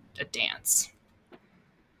having a dance.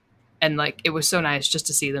 And like it was so nice just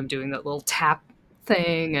to see them doing that little tap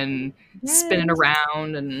thing and spinning Yes.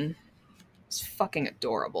 around, and it's fucking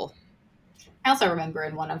adorable. I also remember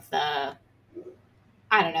in one of the,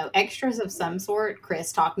 I don't know, extras of some sort,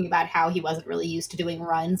 Chris talking about how he wasn't really used to doing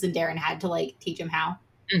runs and Darren had to like teach him how.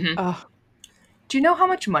 Mm-hmm. Oh, Do you know how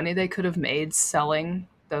much money they could have made selling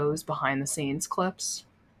those behind the scenes clips?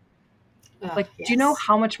 Like, do you know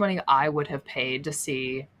how much money I would have paid to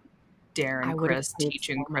see Darren I would have Chris paid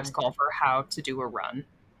teaching so Chris much. Culver how to do a run?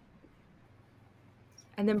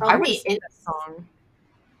 And then Probably probably it- this song.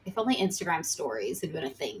 If only Instagram stories had been a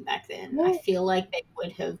thing back then, Well- I feel like they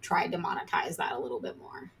would have tried to monetize that a little bit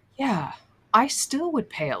more. Yeah, I still would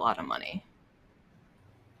pay a lot of money.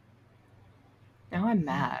 Now I'm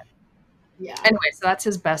mad. Yeah. Anyway, so that's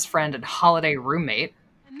his best friend and holiday roommate.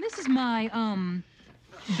 And this is my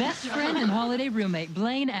best friend and holiday roommate,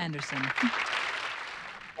 Blaine Anderson.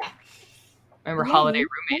 Remember Blaine holiday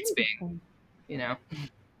roommates being, you know,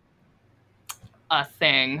 a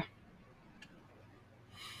thing.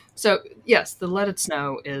 So, yes, the Let It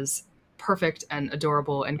Snow is perfect and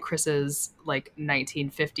adorable, and Chris's, like,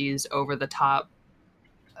 1950s over-the-top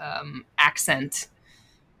accent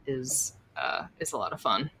is a lot of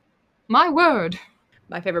fun. My word!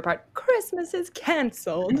 My favorite part, Christmas is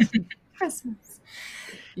canceled. Christmas.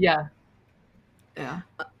 Yeah. Yeah.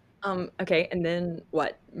 Okay, and then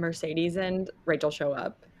what? Mercedes and Rachel show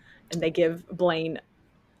up, and they give Blaine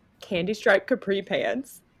candy striped capri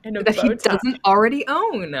pants and a That he bow tie. doesn't already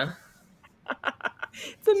own.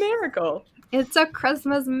 It's a miracle. It's a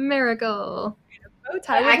Christmas miracle. Bow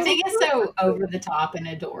tie. The with acting little is so over the top and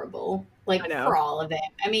adorable, like I know. for all of it.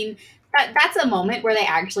 I mean, that's a moment where they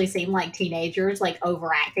actually seem like teenagers, like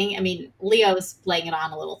overacting. I mean, Leo's laying it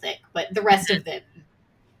on a little thick, but the rest of them,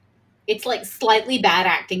 it's like slightly bad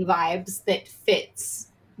acting vibes that fits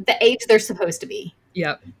the age they're supposed to be.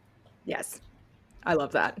 Yep. Yes, I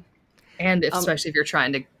love that. And especially if you're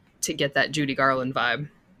trying to get that Judy Garland vibe.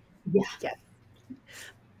 Yeah.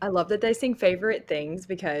 I love that they sing favorite things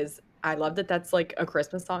because I love that that's like a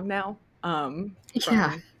Christmas song now. From,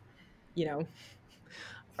 Yeah. you know,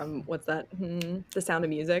 from what's that? The Sound of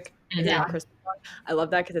Music. Is Yeah. now a Christmas song. I love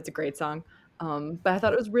that because it's a great song. But I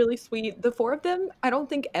thought it was really sweet. The four of them, I don't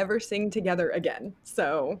think ever sing together again.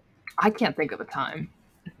 So I can't think of a time.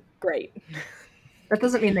 great. That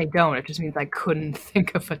doesn't mean they don't. It just means I couldn't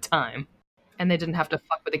think of a time. And they didn't have to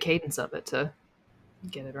fuck with the cadence of it to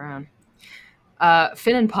get it around.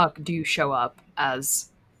 Finn and Puck do show up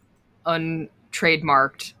as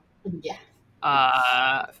untrademarked Yeah.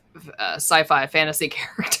 sci-fi fantasy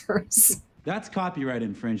characters. That's copyright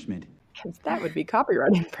infringement. Because that would be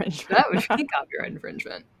copyright infringement. That would be copyright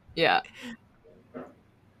infringement. Yeah.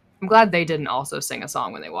 I'm glad they didn't also sing a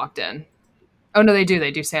song when they walked in. Oh no, they do.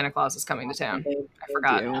 They do Santa Claus is Coming to Town. I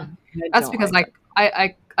forgot. That's because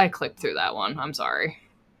I clicked through that one. I'm sorry.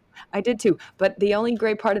 I did too. But the only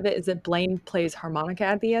great part of it is that Blaine plays harmonica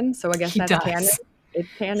at the end. So I guess He that's does. canon. It's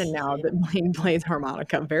canon now that Blaine plays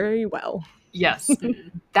harmonica very well. Yes.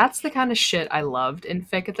 That's the kind of shit I loved in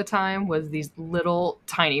fic at the time, was these little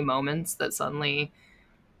tiny moments that suddenly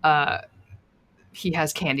he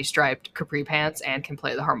has candy striped capri pants and can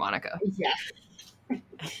play the harmonica. Yeah.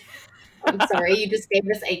 I'm sorry, you just gave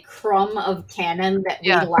us a crumb of canon that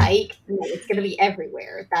Yeah. we like. No, it's going to be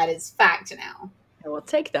everywhere. That is fact now. I will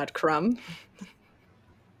take that crumb.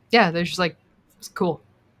 Yeah, they're just like, it's cool.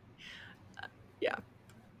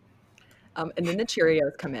 And then the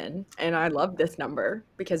Cheerios come in, and I love this number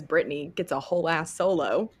because Brittany gets a whole ass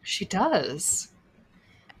solo. She does.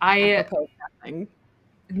 I apropos of that thing.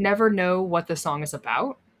 never know what the song is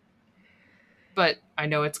about, but I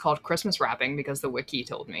know it's called Christmas Wrapping because the wiki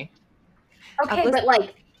told me. Okay, listen- but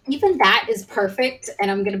like, even that is perfect. And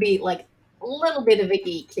I'm going to be like a little bit of a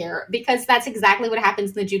geek here because that's exactly what happens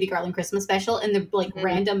in the Judy Garland Christmas special in the like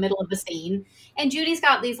random middle of the scene. And Judy's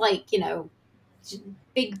got these like, you know,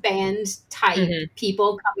 big band type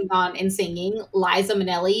people coming on and singing. Liza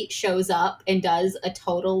Minnelli shows up and does a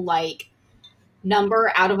total like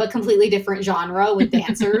number out of a completely different genre with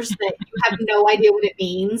dancers that you have no idea what it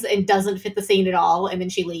means and doesn't fit the scene at all, and then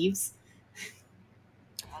she leaves.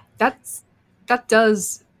 That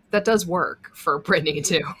does work for Britney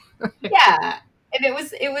too. Yeah. And it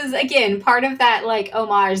was again part of that like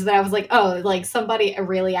homage that I was like, oh, like somebody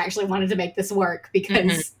really actually wanted to make this work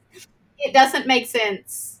because it doesn't make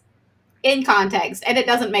sense in context and it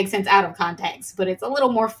doesn't make sense out of context, but it's a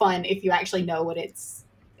little more fun if you actually know what it's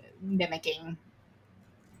mimicking.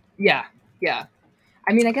 Yeah.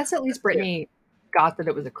 I mean, I guess at least Britney got that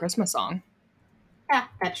it was a Christmas song. Yeah,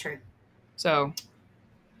 that's true. So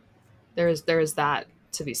there is that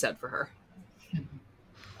to be said for her.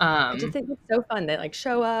 I just think it's so fun. They like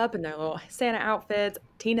show up in their little Santa outfits.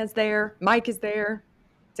 Tina's there. Mike is there.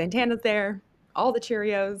 Santana's there. All the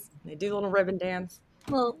Cheerios. They do a little ribbon dance.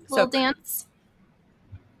 Little dance.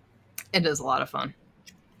 It is a lot of fun.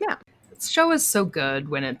 Yeah. This show is so good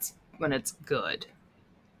when it's good.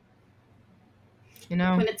 You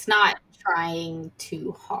know? When it's not trying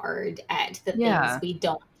too hard at the Yeah. things we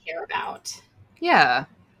don't care about. Yeah.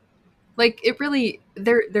 Like, it really,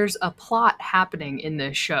 there's a plot happening in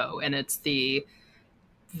this show, and it's the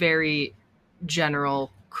very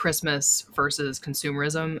general Christmas versus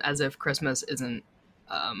consumerism, as if Christmas isn't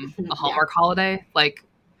a Hallmark holiday. Like,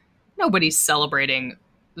 nobody's celebrating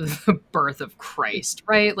the birth of Christ,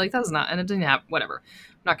 right? Like, that's not, and it didn't have, whatever.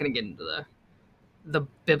 I'm not going to get into the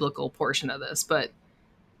biblical portion of this, but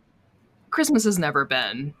Christmas has never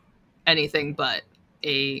been anything but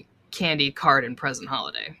a candy, card, and present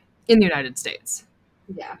holiday in the United States.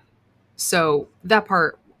 Yeah. So that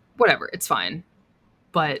part, whatever, it's fine.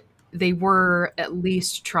 But they were at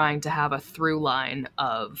least trying to have a through line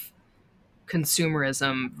of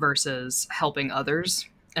consumerism versus helping others.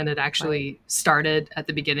 And it actually started at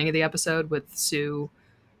the beginning of the episode with Sue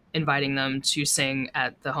inviting them to sing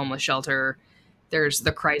at the homeless shelter. There's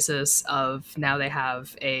the crisis of now they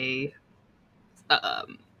have a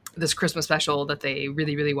this Christmas special that they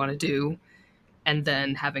really, really want to do, and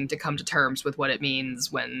then having to come to terms with what it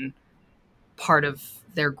means when part of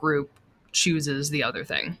their group chooses the other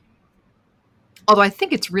thing. Although I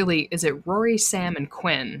think it's really, is it Rory, Sam, and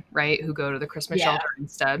Quinn, right, who go to the Christmas shelter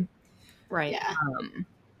instead? Right. Yeah.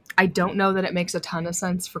 I don't know that it makes a ton of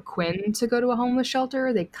sense for Quinn to go to a homeless shelter.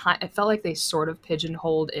 It felt like they sort of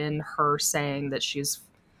pigeonholed in her saying that she's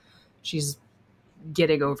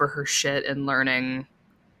getting over her shit and learning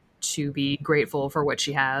to be grateful for what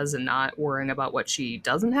she has and not worrying about what she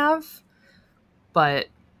doesn't have. But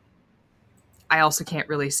I also can't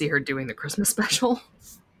really see her doing the Christmas special.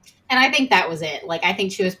 And I think that was it. Like, I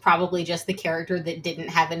think she was probably just the character that didn't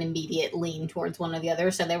have an immediate lean towards one or the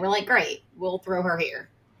other. So they were like, great, we'll throw her here.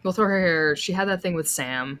 We'll throw her here. She had that thing with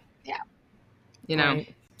Sam. Yeah. You know,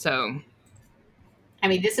 Right. so. I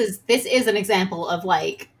mean, this is an example of,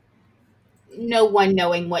 like, no one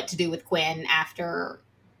knowing what to do with Quinn after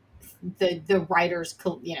the writers,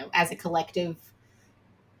 as a collective,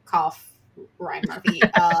 cough, Ryan Murphy,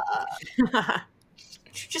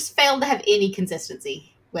 just failed to have any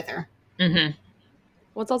consistency with her. Mm-hmm.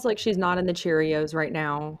 Well, it's also like she's not in the Cheerios right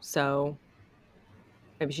now, so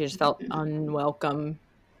maybe she just felt unwelcome.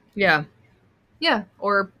 Yeah. Yeah.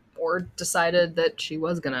 Or decided that she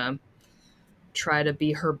was gonna try to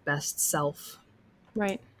be her best self.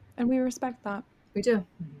 Right. And we respect that. We do.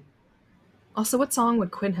 Also, what song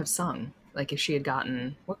would Quinn have sung? Like, if she had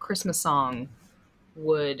gotten, what Christmas song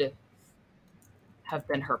would have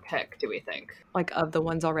been her pick, do we think? Like, of the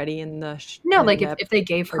ones already in the... No, like, if they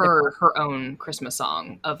gave her her own Christmas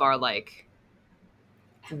song of our, like,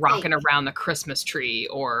 rocking around the Christmas tree,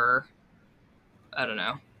 or, I don't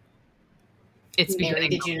know. It's Mary,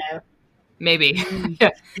 beginning. did you know? Maybe. Yeah.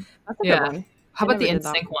 That's a Yeah. good one. How I about the never did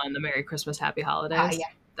that NSYNC one, the Merry Christmas, Happy Holidays? Yeah.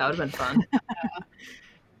 That would have been fun.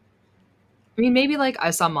 I mean, maybe like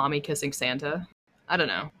I Saw Mommy Kissing Santa. I don't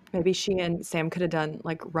know. Maybe she and Sam could have done,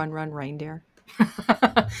 like, Run, Run, Reindeer.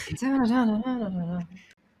 That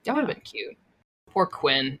would have been cute. Poor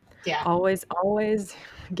Quinn. Yeah. Always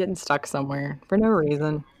getting stuck somewhere for no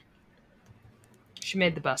reason. She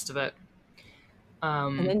made the best of it.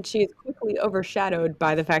 And then she is quickly overshadowed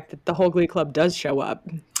by the fact that the whole Glee Club does show up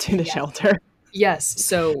to the shelter. Yes,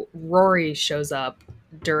 so Rory shows up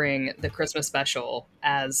during the Christmas special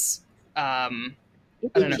as I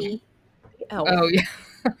don't know. Itchy. Oh yeah.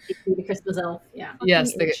 Itchy the Christmas elf. Yeah.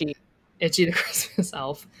 Yes, Itchy. Itchy the Christmas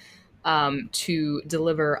elf, to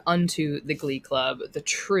deliver unto the Glee Club the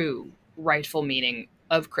true rightful meaning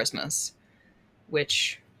of Christmas,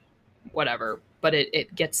 which, whatever, but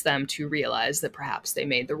it gets them to realize that perhaps they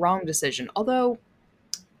made the wrong decision. Although,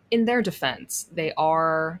 in their defense, they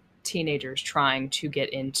are teenagers trying to get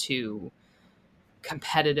into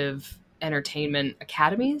competitive entertainment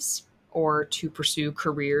academies or to pursue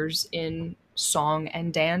careers in song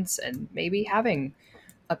and dance, and maybe having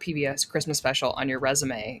a PBS Christmas special on your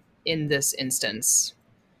resume in this instance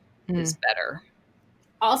is better.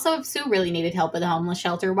 Also, if Sue really needed help at the homeless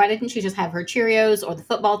shelter, why didn't she just have her Cheerios or the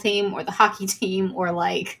football team or the hockey team or,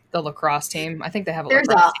 like, The lacrosse team. I think they have a there's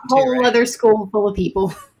lacrosse a team too, whole right? other school full of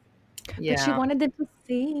people. Yeah. But she wanted them to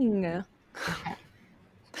sing.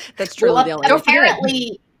 That's truly Well, the only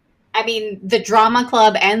apparently, I mean, the drama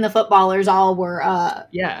club and the footballers all were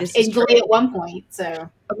yeah. This is in Glee true. at one point. So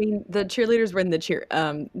I mean, the cheerleaders were in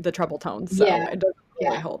the treble tones, so Yeah. it doesn't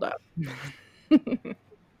really Yeah. hold up.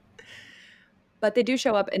 But they do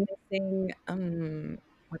show up and they sing,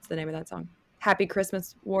 what's the name of that song? Happy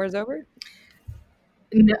Christmas, War is Over?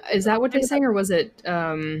 No, is that what they sang, or was it?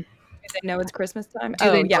 Do they know it's Christmas time? Do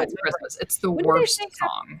they know yeah. it's Christmas? It's the When do they worst sing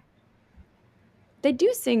song. They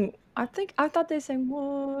do sing, I thought they sang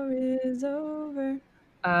 "War is over."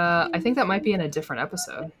 I think that might be in a different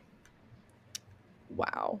episode.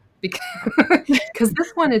 Wow. Because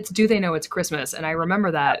this one, it's "Do They Know It's Christmas?" And I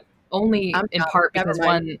remember that only in part never because mind.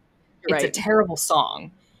 one, You're it's a right. terrible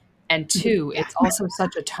song, and two, it's also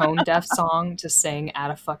such a tone deaf song to sing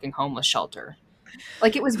at a fucking homeless shelter.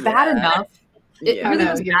 Like, it was bad enough. It Yeah. really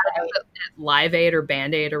no, was you're bad right. enough at Live Aid or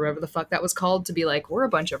Band Aid or whatever the fuck that was called to be like, we're a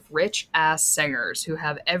bunch of rich ass singers who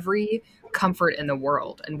have every comfort in the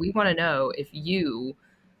world, and we want to know if you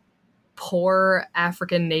poor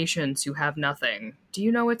African nations who have nothing, do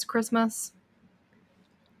you know it's Christmas?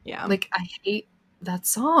 Yeah. Like, I hate that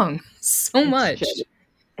song so It's much. shitty.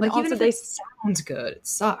 And Like, even also if they it sounds good, it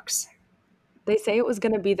sucks. they say it was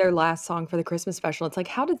going to be their last song for the Christmas special. It's like,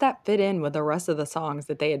 how did that fit in with the rest of the songs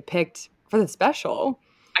that they had picked for the special?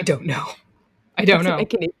 I don't know. I don't Doesn't know.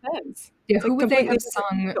 make any sense. Yeah, It's who like would they completely have different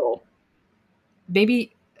sung? feel.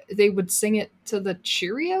 Maybe they would sing it to the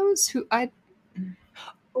Cheerios?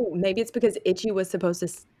 Oh, maybe it's because Itchy was supposed to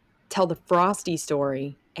tell the Frosty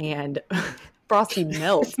story, and Frosty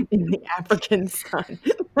melts in the African sun.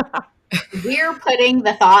 We're putting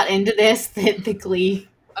the thought into this that the Glee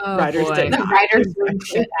Oh, Writers boy. did the not. writers didn't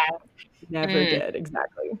put out. Never Mm. did,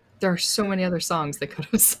 exactly. There are so many other songs they could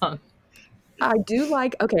have sung. I do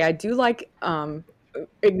like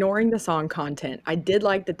ignoring the song content. I did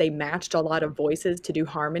like that they matched a lot of voices to do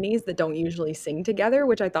harmonies that don't usually sing together,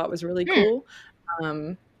 which I thought was really cool.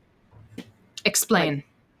 Um, Explain.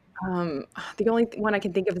 the only one I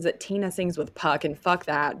can think of is that Tina sings with Puck, and fuck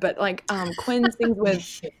that. But like Quinn sings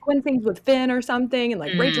with Finn or something, and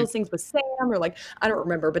like Rachel sings with Sam, or like I don't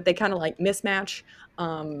remember, but they kind of like mismatch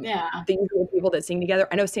Yeah. the usual people that sing together.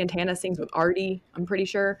 I know Santana sings with Artie, I'm pretty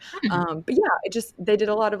sure. But yeah, they did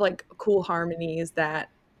a lot of like cool harmonies that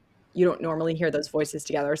you don't normally hear those voices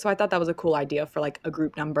together. So I thought that was a cool idea for like a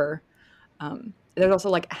group number. There's also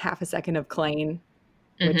like half a second of Klain,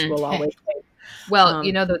 which will always play. Well,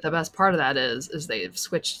 you know that the best part of that is they've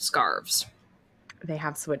switched scarves. They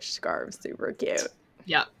have switched scarves. Super cute.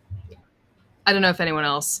 Yeah. I don't know if anyone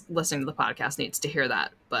else listening to the podcast needs to hear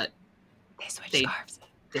that, but They switched They- scarves.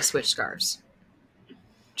 they switched scarves.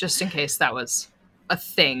 Just in case that was a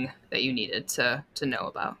thing that you needed to know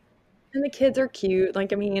about. And the kids are cute.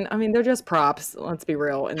 Like, I mean, they're just props. Let's be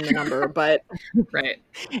real in the number, but Right.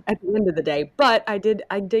 at the end of the day, but I did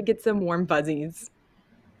get some warm fuzzies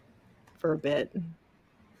for a bit,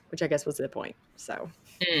 which I guess was the point. So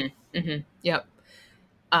Yep.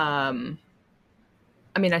 I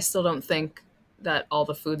mean, I still don't think that all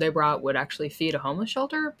the food they brought would actually feed a homeless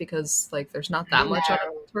shelter because, like, there's not that much on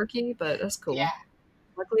Turkey, but that's cool. Yeah.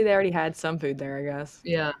 luckily, they already had some food there, I guess.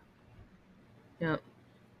 Yeah. Yeah.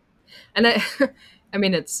 And I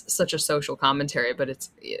mean, it's such a social commentary, but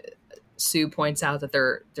Sue points out that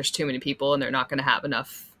there's too many people and they're not going to have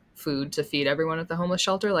enough food to feed everyone at the homeless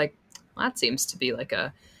shelter. Like, well, that seems to be like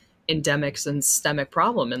a endemic systemic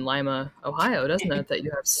problem in Lima, Ohio, doesn't it? That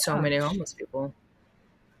you have so many homeless people.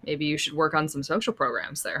 Maybe you should work on some social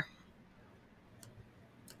programs there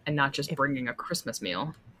and not just bringing a Christmas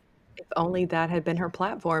meal. If only that had been her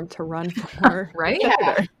platform to run for Right?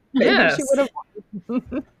 senator. Maybe Yes. she would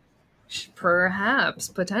have. Perhaps,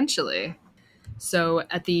 potentially. So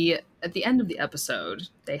at the end of the episode,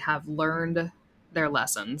 they have learned their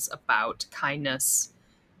lessons about kindness,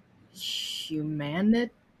 humanity.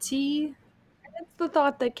 It's the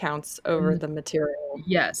thought that counts over the material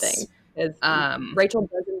Yes. thing. Is Rachel Rachel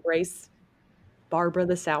does embrace Barbara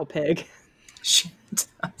the sow pig. She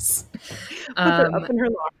does. Puts her up in her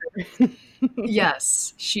locker.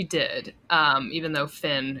 Yes, she did. Even though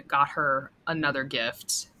Finn got her another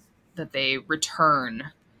gift that they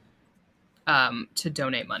return to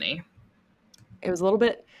donate money. It was a little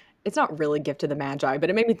bit. It's not really gift to the Magi, but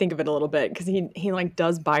it made me think of it a little bit because he like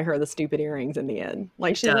does buy her the stupid earrings in the end.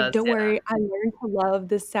 Like she's like, "Don't worry, I learned to love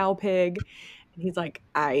this sow pig," and he's like,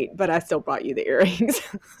 but I still bought you the earrings."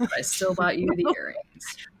 I still bought you the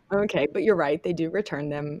earrings. Okay, but you're right. They do return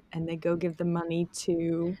them, and they go give the money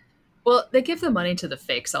to, Well, they give the money to the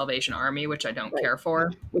fake Salvation Army, which I don't care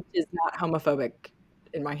for. which is not homophobic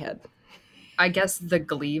in my head. I guess the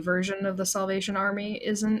Glee version of the Salvation Army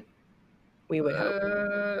isn't. We would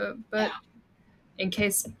hope. But in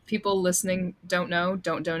case people listening don't know,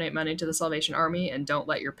 don't donate money to the Salvation Army and don't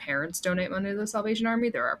let your parents donate money to the Salvation Army.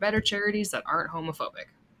 There are better charities that aren't homophobic.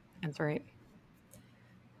 That's right.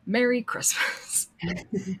 Merry Christmas.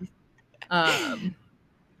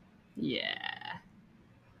 Yeah.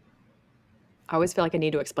 I always feel like I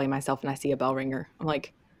need to explain myself when I see a bell ringer. I'm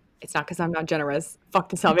like, it's not because I'm not generous. Fuck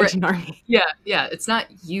the Salvation Army. Yeah. It's not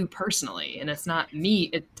you personally, and it's not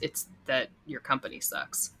me. It's that your company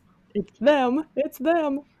sucks. It's them. It's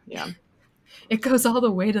them. Yeah. It goes all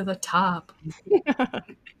the way to the top.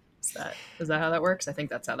 Is that how that works? I think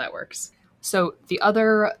that's how that works. So the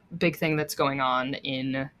other big thing that's going on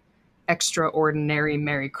in Extraordinary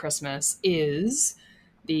Merry Christmas is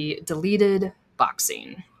the deleted box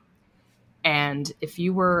scene. And if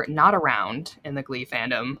you were not around in the Glee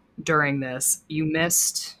fandom during this, you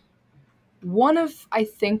missed one of, I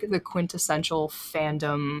think, the quintessential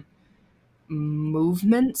fandom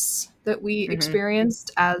movements that we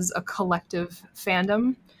experienced as a collective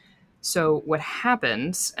fandom. So what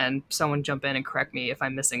happened, and someone jump in and correct me if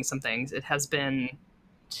I'm missing some things, it has been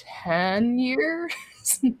 10 years,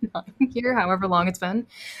 9 years, however long it's been.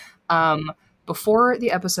 Before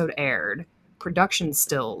the episode aired, production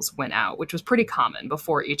stills went out, which was pretty common.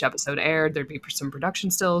 Before each episode aired, there'd be some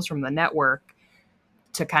production stills from the network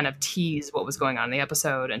to kind of tease what was going on in the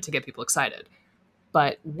episode and to get people excited.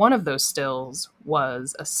 But one of those stills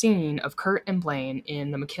was a scene of Kurt and Blaine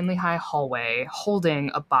in the McKinley High hallway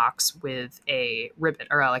holding a box with a ribbon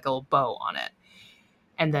or like a little bow on it.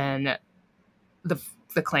 And then the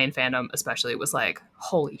Klaine fandom especially was like,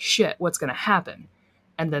 holy shit, what's going to happen?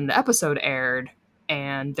 And then the episode aired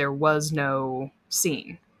and there was no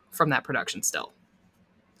scene from that production still.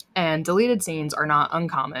 And deleted scenes are not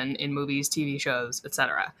uncommon in movies, TV shows,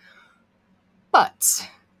 etc. But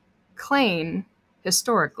Klaine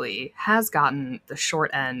historically has gotten the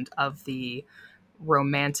short end of the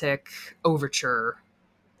romantic overture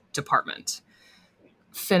department.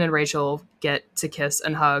 Finn and Rachel get to kiss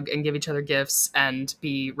and hug and give each other gifts and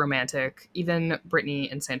be romantic. Even Brittany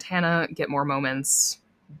and Santana get more moments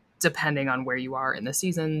depending on where you are in the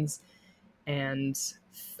seasons. And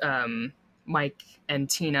Mike and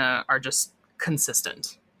Tina are just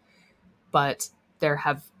consistent. But there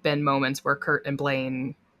have been moments where Kurt and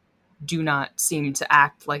Blaine do not seem to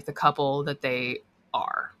act like the couple that they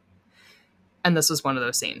are. And this was one of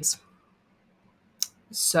those scenes.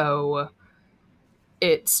 So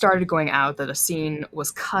it started going out that a scene was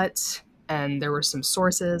cut and there were some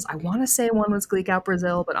sources. I want to say one was Gleek Out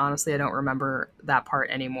Brazil, but honestly, I don't remember that part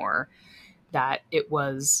anymore. That it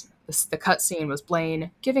was, the cut scene was Blaine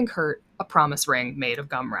giving Kurt a promise ring made of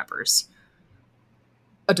gum wrappers.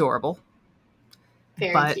 Adorable.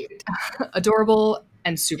 Very cute. Adorable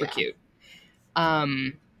and super cute.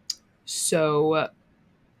 So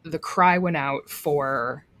the cry went out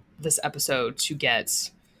for this episode to get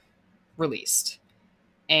released.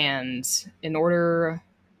 And in order,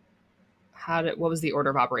 what was the order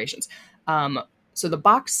of operations? So the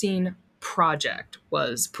box scene project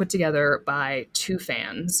was put together by two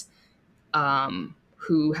fans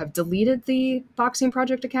who have deleted the box scene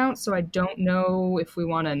project account. So I don't know if we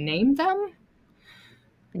want to name them.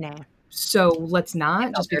 Nah. So let's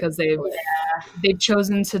not, just because they've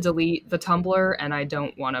chosen to delete the Tumblr, and I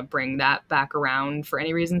don't want to bring that back around for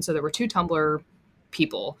any reason. So there were two Tumblr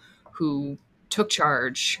people who took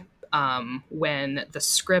charge when the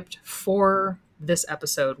script for this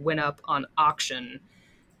episode went up on auction,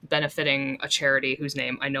 benefiting a charity whose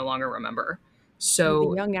name I no longer remember. So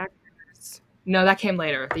the Young Actors. No, that came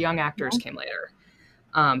later. The Young Actors came later.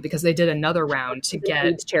 Because they did another round to get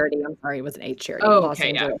AIDS charity. I'm sorry, it was an AIDS charity. Oh, Los okay,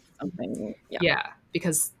 Angeles, something. Yeah,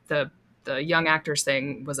 because the Young Actors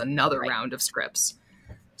thing was another round of scripts.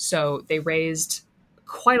 So they raised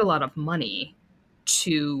quite a lot of money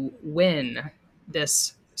to win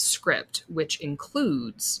this script, which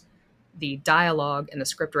includes the dialogue and the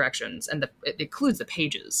script directions, and it includes the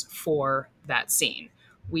pages for that scene.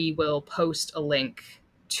 We will post a link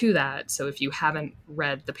to that, so if you haven't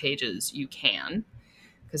read the pages, you can,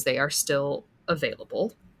 because they are still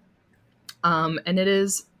available. And it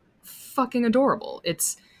is fucking adorable.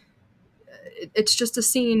 It's just a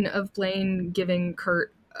scene of Blaine giving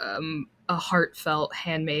Kurt a heartfelt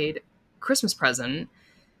handmade Christmas present.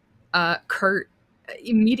 Kurt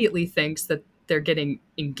immediately thinks that they're getting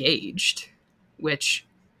engaged, which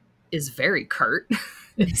is very Kurt.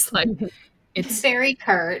 It's like it's very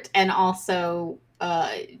Kurt, and also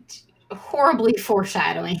horribly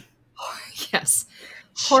foreshadowing. Yes.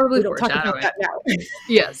 Horribly foreshadowing.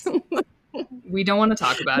 Yes. We don't want to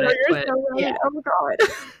talk about it. But so right. Yeah. Oh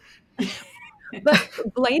God. But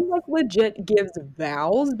Blaine like legit gives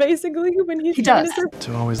vows basically when he does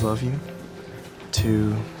to always love you,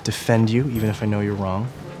 to defend you even if I know you're wrong,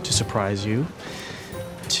 to surprise you,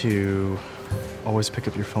 to always pick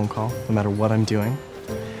up your phone call no matter what I'm doing,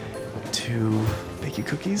 to bake you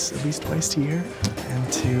cookies at least twice a year,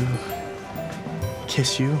 and to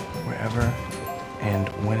kiss you wherever and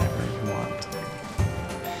whenever you want.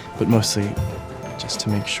 But mostly just to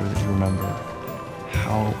make sure that you remember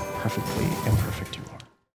how perfectly imperfect you are.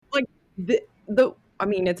 Like the I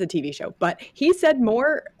mean, it's a TV show, but he said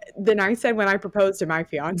more than I said when I proposed to my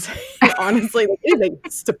fiance. Honestly, like, it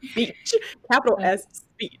is a speech, capital S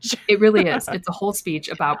speech. It really is. It's a whole speech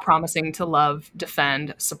about promising to love,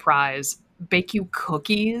 defend, surprise, bake you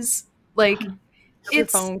cookies. Like,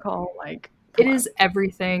 It's a phone call. Like, it is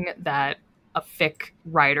everything that a fic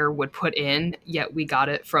writer would put in, yet we got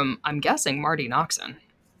it from, I'm guessing, Marty Noxon.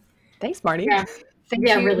 Thanks, Marty. Yeah. Thank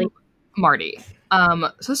you, really. Marty.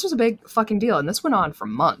 So this was a big fucking deal, and this went on for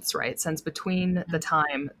months, right? Since between the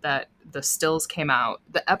time that the stills came out,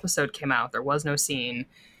 the episode came out, there was no scene.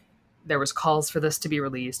 There was calls for this to be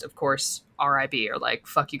released. Of course, RIB are like,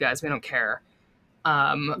 fuck you guys, we don't care.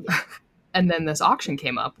 And then this auction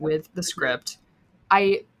came up with the script.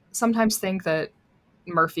 I sometimes think that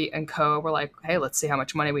Murphy and co were like, hey, let's see how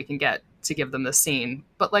much money we can get to give them this scene.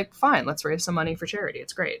 But like, fine, let's raise some money for charity.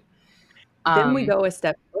 It's great. Then we go a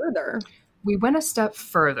step further. We went a step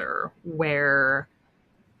further where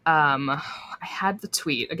I had the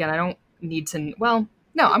tweet. Again, I don't need to, well,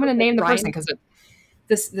 no, I'm going to name the person because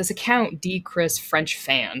this account, D. Chris French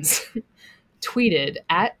Fans, tweeted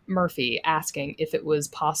at Murphy asking if it was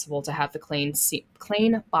possible to have the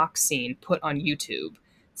Klaine box scene put on YouTube,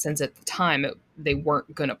 since at the time they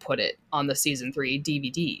weren't going to put it on the season 3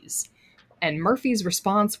 DVDs. And Murphy's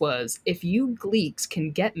response was, if you Gleeks can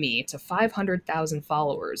get me to 500,000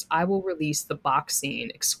 followers, I will release the box scene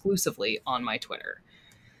exclusively on my Twitter.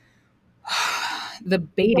 The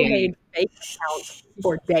baiting. Made fake accounts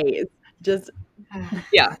for days. Just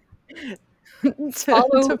yeah.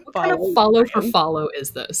 follow What kind of follow for follow is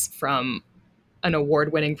this from an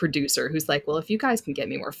award-winning producer who's like, well, if you guys can get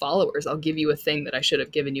me more followers, I'll give you a thing that I should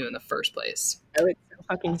have given you in the first place. Oh, it's so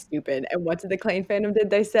fucking stupid. And what did the Klaine fandom did?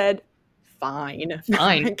 They said, fine.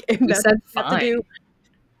 Like, if We that's said what you have to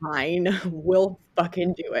fine. do, fine. We'll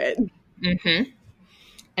fucking do it. Mm-hmm.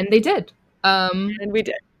 And they did. And we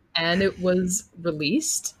did. And it was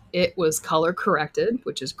released. It was color corrected,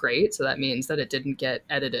 which is great. So that means that it didn't get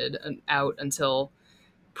edited and out until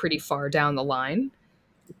pretty far down the line.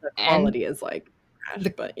 The quality is like trash,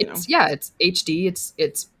 but you know. It's HD.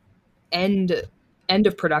 It's end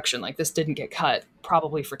of production. Like, this didn't get cut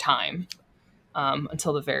probably for time.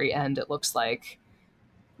 Until the very end, it looks like.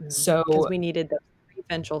 So because we needed those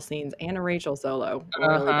eventual scenes and a Rachel solo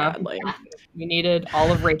really badly. We needed all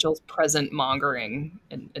of Rachel's present mongering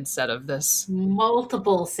instead of this.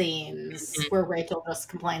 Multiple scenes where Rachel just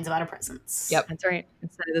complains about her presence. Yep. That's right.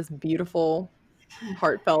 Instead of this beautiful,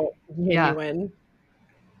 heartfelt, genuine.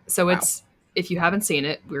 So it's, if you haven't seen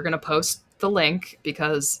it, we're going to post the link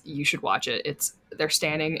because you should watch it. They're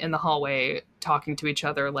standing in the hallway talking to each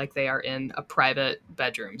other like they are in a private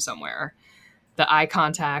bedroom somewhere. The eye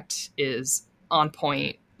contact is on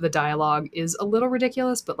point. The dialogue is a little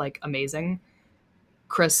ridiculous, but like amazing.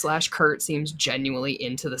 Chris/Kurt seems genuinely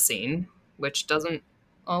into the scene, which doesn't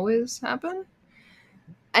always happen.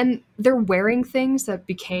 And they're wearing things that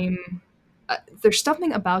became... there's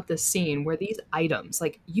something about this scene where these items,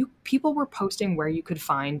 like, people were posting where you could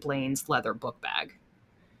find Blaine's leather book bag.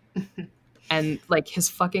 And like his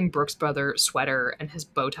fucking Brooks Brother sweater and his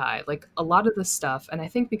bow tie, like a lot of this stuff, and I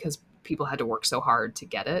think because people had to work so hard to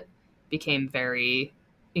get it, became very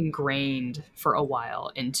ingrained for a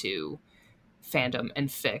while into fandom and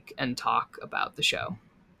fic and talk about the show.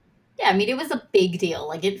 Yeah, I mean, it was a big deal.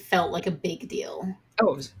 Like, it felt like a big deal.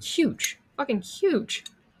 Oh, it was huge. Fucking huge.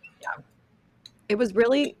 Yeah. It was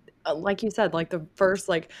really, like you said, like the first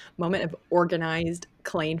like moment of organized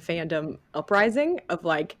Klaine fandom uprising of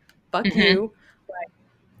like, fuck you. Like,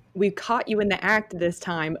 we caught you in the act this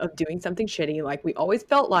time of doing something shitty. Like, we always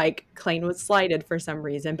felt like Klaine was slighted for some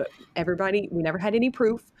reason, but we never had any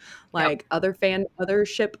proof. Like, other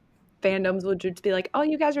ship fandoms would just be like, oh,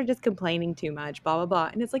 you guys are just complaining too much, blah, blah, blah.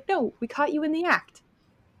 And it's like, no, we caught you in the act.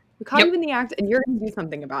 We caught you in the act, and you're going to do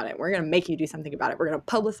something about it. We're going to make you do something about it. We're going to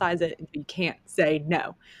publicize it, and you can't say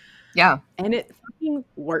no. Yeah. And it fucking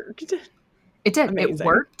worked. It did. Amazing. It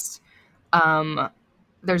worked.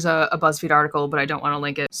 There's a BuzzFeed article, but I don't want to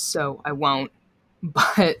link it, so I won't.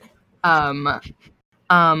 But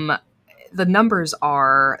the numbers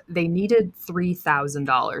are, they needed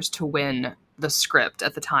 $3,000 to win the script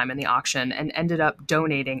at the time in the auction, and ended up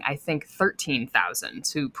donating, I think, $13,000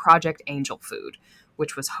 to Project Angel Food,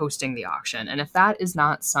 which was hosting the auction. And if that is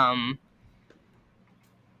not some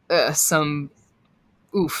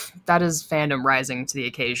oof, that is fandom rising to the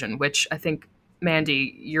occasion, which I think,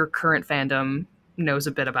 Mandy, your current fandom knows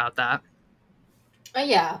a bit about that.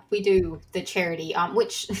 Yeah, we do the charity,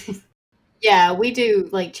 which, yeah, we do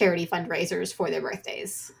like charity fundraisers for their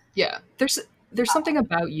birthdays. Yeah, there's something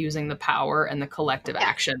about using the power and the collective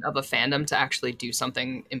action of a fandom to actually do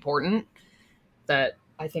something important that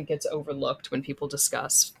I think gets overlooked when people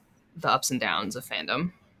discuss the ups and downs of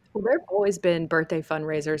fandom. Well, there have always been birthday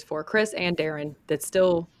fundraisers for Chris and Darren that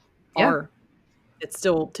still Yeah. are, that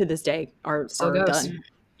still to this day are Still goes. done,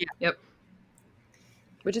 Yep.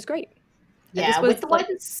 which is great. And Yeah, this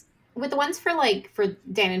was with the ones for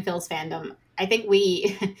Dan and Phil's fandom, I think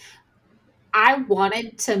I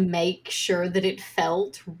wanted to make sure that it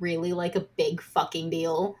felt really like a big fucking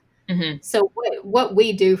deal. Mm-hmm. So what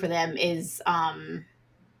we do for them is a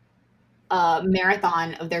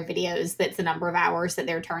marathon of their videos. That's the number of hours that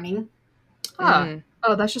they're turning. Oh,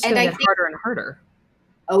 that's just And going to I get think- harder and harder.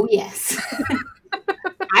 Oh yes,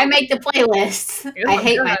 I make the playlists. I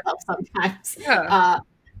hate myself sometimes. Yeah.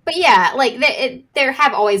 But yeah, like there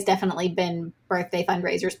have always definitely been birthday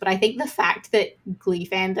fundraisers, but I think the fact that Glee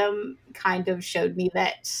fandom kind of showed me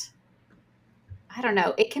that, I don't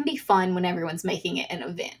know, it can be fun when everyone's making it an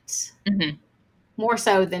event. Mm-hmm. More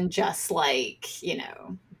so than just like,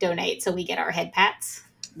 donate so we get our head pats.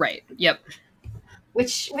 Right. Yep.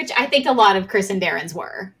 Which I think a lot of Chris and Darren's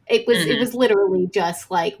were. It was literally just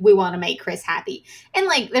like, we want to make Chris happy. And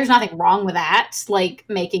like, there's nothing wrong with that. Like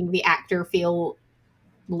making the actor feel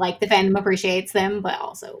like the fandom appreciates them, but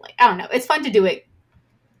also like, I don't know. It's fun to do it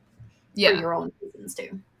for your own reasons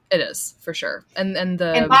too. It is, for sure. And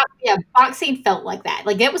Boxing felt like that.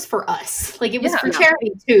 Like it was for us. Like it was for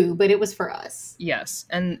charity too, but it was for us. Yes.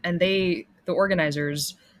 And the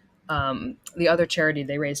organizers, the other charity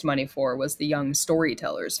they raised money for was the Young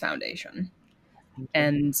Storytellers Foundation.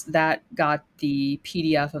 And that got the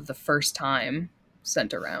PDF of the first time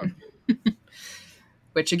sent around.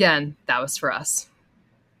 Which again, that was for us.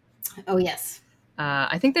 Oh yes.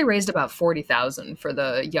 I think they raised about $40,000 for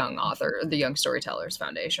the Young Storytellers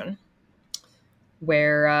Foundation,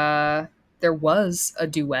 where there was a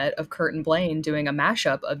duet of Kurt and Blaine doing a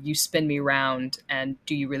mashup of "You Spin Me Round" and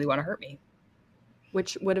 "Do You Really Want to Hurt Me,"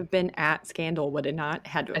 which would have been at Scandal, would it not?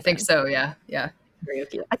 Had to. I think so. Yeah.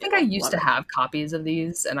 I think I used to it. have copies of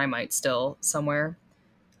these, and I might still somewhere,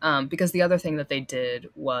 because the other thing that they did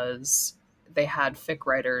was they had fic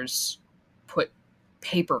writers put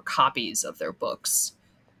paper copies of their books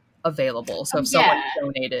available. So if someone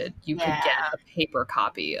donated, you could get a paper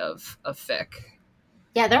copy of fic.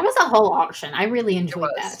 Yeah, there was a whole auction. I really enjoyed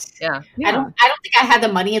that. Yeah. I don't think I had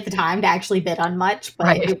the money at the time to actually bid on much,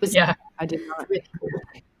 but it was I did not. Really cool.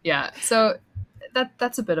 Yeah. So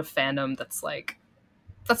that's a bit of fandom that's like,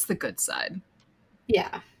 that's the good side.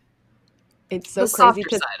 Yeah. It's so The crazy softer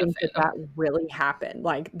to side of think that really happened.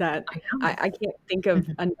 Like that, I can't think of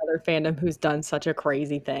another fandom who's done such a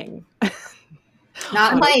crazy thing.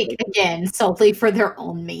 Not like, again, solely for their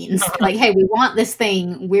own means. Like, hey, we want this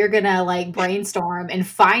thing. We're gonna like brainstorm and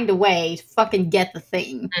find a way to fucking get the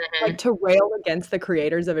thing. Like to rail against the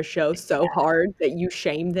creators of a show so hard that you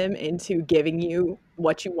shame them into giving you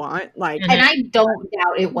what you want. Like, and I don't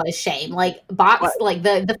doubt it was shame. Like like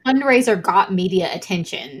the fundraiser got media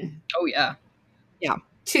attention. Oh yeah. Yeah.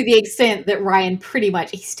 To the extent that Ryan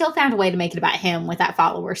he still found a way to make it about him with that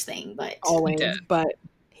followers thing, but always, but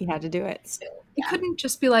he had to do it. Still. He couldn't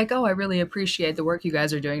just be like, oh, I really appreciate the work you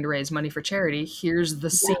guys are doing to raise money for charity. Here's the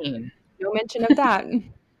scene. No mention of that.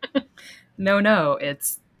 No,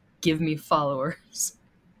 it's give me followers.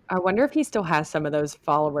 I wonder if he still has some of those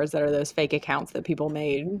followers that are those fake accounts that people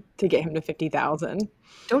made to get him to 50,000.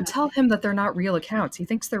 Don't tell him that they're not real accounts. He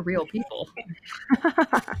thinks they're real people.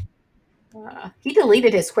 He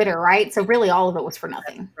deleted his Twitter, right? So really all of it was for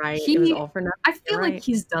nothing. Right. It was all for nothing. I feel like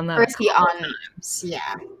he's done that Risky a couple of times.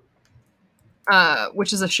 Yeah.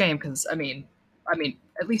 Which is a shame because I mean,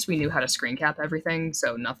 at least we knew how to screen cap everything,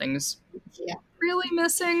 so nothing's really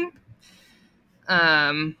missing.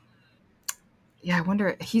 Yeah, I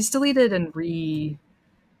wonder. He's deleted and redone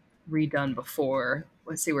before.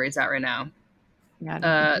 Let's see where he's at right now.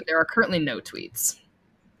 Yeah. There are currently no tweets.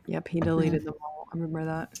 Yep, he deleted them all. I remember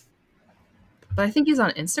that. But I think he's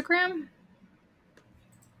on Instagram.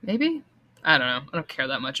 Maybe? I don't know. I don't care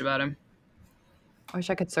that much about him. I wish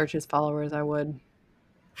I could search his followers. I would.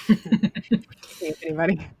 See if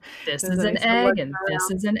anybody. This is an egg, and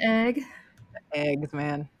this is an egg. Eggs,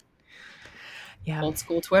 man. Yeah. Old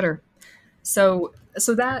school Twitter. So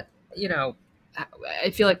that, I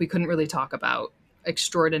feel like we couldn't really talk about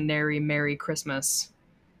Extraordinary Merry Christmas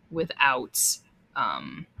without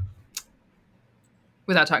talking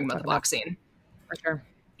about the box scene. For sure.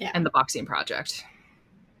 Yeah. And the box scene project.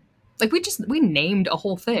 Like we named a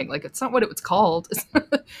whole thing. Like it's not what it was called.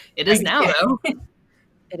 It is now though.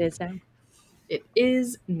 It is now. It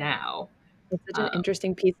is now. It's such an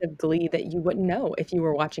interesting piece of Glee that you wouldn't know if you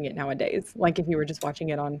were watching it nowadays. Like if you were just watching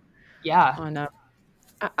it on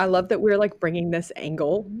I love that we're like bringing this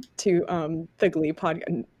angle to the Glee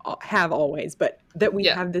podcast. Have always, but that we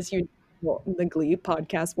have this the Glee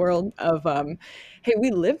podcast world of hey,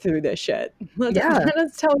 we lived through this shit.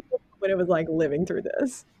 Let's tell you what it was like living through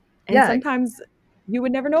this. And sometimes you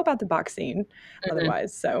would never know about the box scene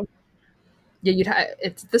otherwise. So yeah,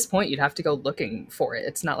 at this point you'd have to go looking for it.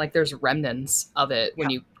 It's not like there's remnants of it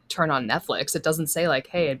when you turn on Netflix. It doesn't say like,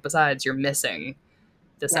 hey, besides you're missing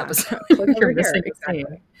this episode. You're missing the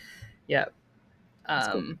scene. Yeah.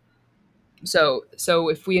 Cool. So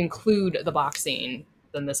if we include the box scene,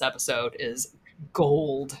 then this episode is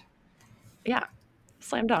gold. Yeah.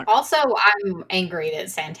 Slam dunk. Also, I'm angry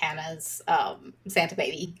that Santana's Santa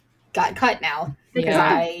Baby got cut now. Because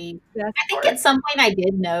I think at some point I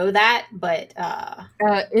did know that, but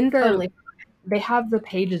they have the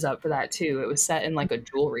pages up for that too. It was set in like a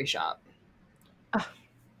jewelry shop.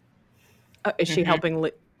 Is she helping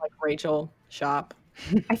like Rachel shop?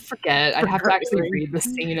 I forget. I'd have to actually read the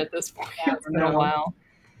scene at this point. It's been a while.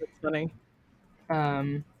 It's funny.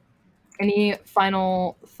 Any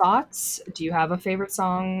final thoughts? Do you have a favorite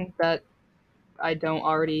song that I don't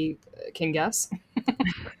already can guess?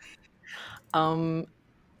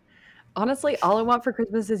 Honestly, All I Want for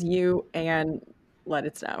Christmas Is You and Let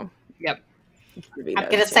It Snow. Yep. I'm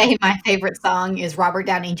gonna say my favorite song is Robert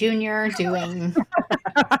Downey Jr. doing.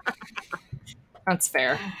 That's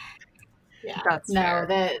fair. Yeah. That's fair.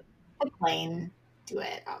 The plain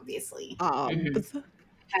duet obviously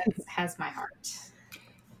has my heart.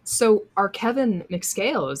 So our Kevin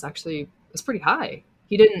McScale is pretty high.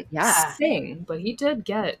 He didn't sing, but he did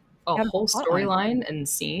get a whole storyline and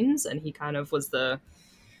scenes, and he kind of was the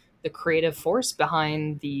creative force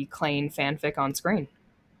behind the Klaine fanfic on screen.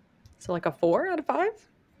 So like a 4 out of 5?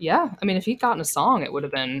 Yeah. I mean, if he'd gotten a song, it would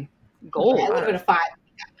have been gold. Yeah, it would have been a 5.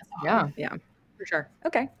 Yeah. Yeah, for sure.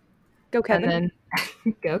 Okay. Go Kevin. And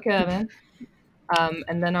then, go Kevin.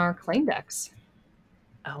 And then our Klaine decks.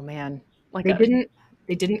 Oh man.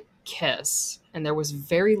 They didn't kiss, and there was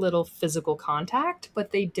very little physical contact,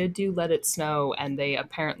 but they did do Let It Snow, and they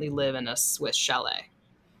apparently live in a Swiss chalet.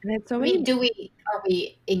 And it's so many... Are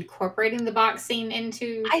we incorporating the box scene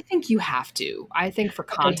into? I think you have to. I think for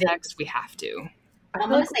context, we have to. I'm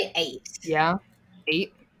gonna say 8. Yeah,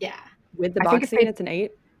 8. Yeah, with the box scene, it's an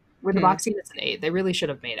 8. With the box scene, it's an 8. They really should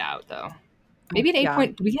have made out though. Maybe an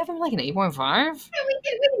 8. Do we have them like an 8.5? Yeah, we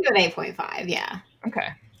can do an 8.5. Yeah. Okay.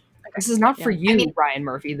 This is not for you, Ryan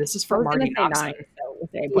Murphy. This is for Marty Noxon. So we'll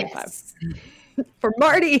say 8.5. Yes. For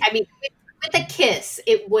Marty. I mean, with a kiss,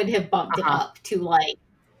 it would have bumped it up to like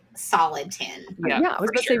solid 10. Yeah, I was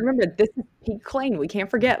going to say, remember, this is peak Klaine. We can't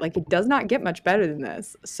forget. Like, it does not get much better than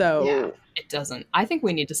this. So it doesn't. I think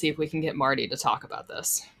we need to see if we can get Marty to talk about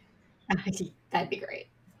this. That'd be great.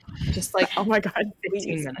 Just like, oh my God,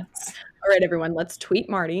 15 minutes. All right, everyone, let's tweet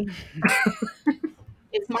Marty.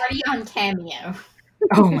 It's Marty on Cameo.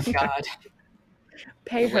 Oh my God.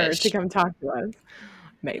 Pay her to come talk to us.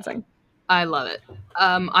 Amazing. I love it.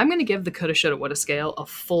 I'm going to give the coulda, shoulda, woulda scale a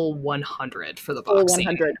full 100 for the box. Full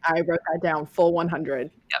 100. I wrote that down. Full 100.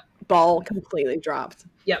 Yep. Ball completely dropped.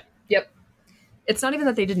 Yep. It's not even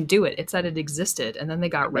that they didn't do it. It's that it existed, and then they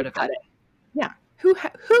got rid of it. Yeah. Who?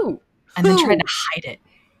 And then tried to hide it.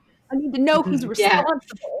 I need to know who's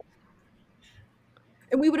responsible.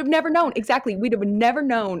 And we would have never known. Exactly. We'd have never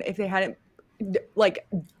known if they hadn't, like,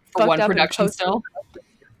 for one up production still.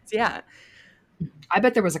 Yeah. I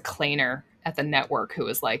bet there was a Klainer at the network who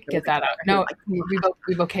was like, get that out. No,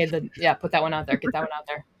 we've okayed put that one out there. Get that one out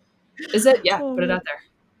there. Is it? Yeah, put it out there.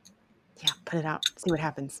 Yeah, put it out. See what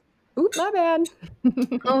happens. Oop, my bad.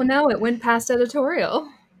 Oh no, it went past editorial.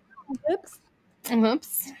 Whoops.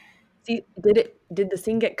 See, did the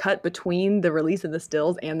scene get cut between the release of the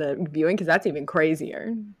stills and the viewing? Because that's even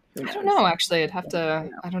crazier. I don't know, actually.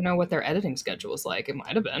 I don't know what their editing schedule was like. It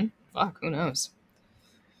might have been. Fuck, who knows?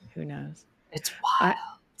 Who knows? It's wild.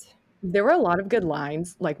 There were a lot of good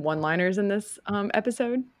lines, like one-liners in this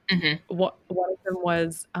episode. Mm-hmm. One of them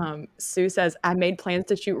was, Sue says, I made plans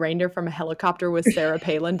to shoot reindeer from a helicopter with Sarah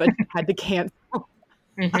Palin, but had to cancel.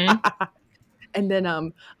 Mm-hmm. And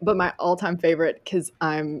then, but my all-time favorite, because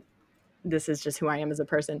this is just who I am as a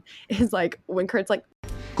person, is like when Kurt's like,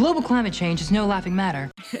 global climate change is no laughing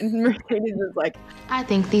matter. And Mercedes is like, I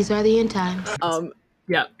think these are the end times.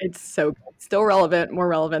 Yeah, it's so good. Still relevant, more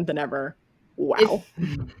relevant than ever. Wow.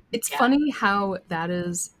 It's funny how that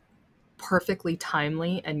is perfectly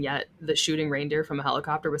timely, and yet the shooting reindeer from a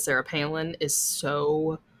helicopter with Sarah Palin is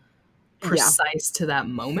so precise to that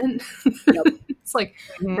moment. Yep. It's like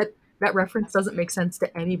that reference doesn't make sense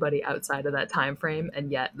to anybody outside of that time frame,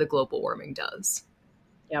 and yet the global warming does.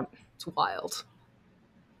 Yep. It's wild.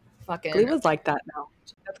 Fucking Glee was like that now.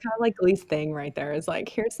 That's kind of like Glee's thing right there. Is like,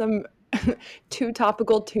 here's some too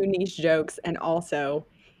topical, too niche jokes, and also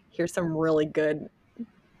here's some really good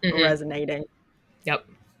resonating Yep.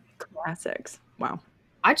 classics. Wow.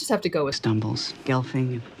 I just have to go with Stumbles,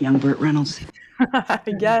 Gelfing, young Burt Reynolds.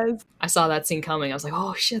 Yes. I saw that scene coming. I was like,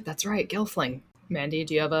 oh shit, that's right, Gelfling. Mandy,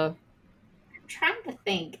 do you have a? I'm trying to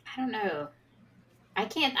think. I don't know. I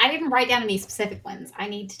didn't write down any specific ones. I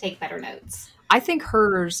need to take better notes. I think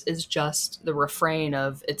hers is just the refrain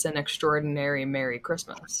of "It's an extraordinary Merry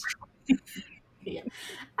Christmas." Yeah.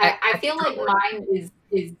 I feel like mine is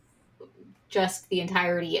just the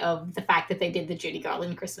entirety of the fact that they did the Judy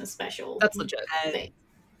Garland Christmas special. That's legit. thing.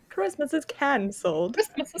 Christmas is canceled.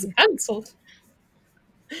 Christmas is canceled.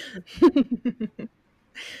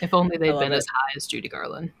 If only they'd been as high as Judy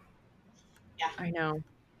Garland. Yeah, I know.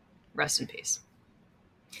 Rest in peace.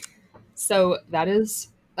 So that is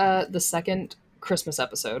the second Christmas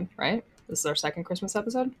episode, right? This is our second Christmas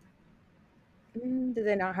episode. Did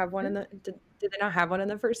they not have one in the? Did they not have one in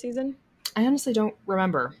the first season? I honestly don't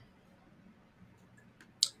remember.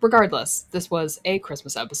 Regardless, this was a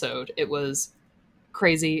Christmas episode. It was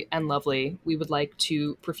crazy and lovely. We would like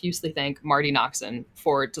to profusely thank Marty Noxon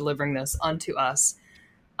for delivering this unto us.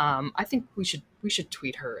 I think we should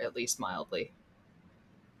tweet her at least mildly.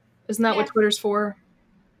 Isn't that what Twitter's for?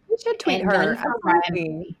 We should tweet her.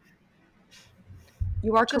 Absolutely.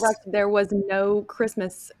 You are correct. There was no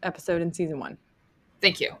Christmas episode in season 1.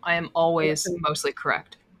 Thank you. I am always mostly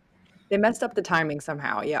correct. They messed up the timing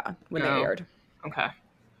somehow, when they aired. Okay.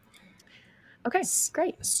 Okay,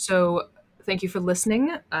 great. So thank you for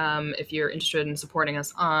listening. If you're interested in supporting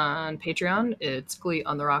us on Patreon, it's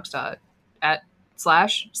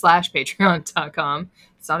gleeontherocks.at/patreon.com.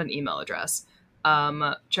 It's not an email address.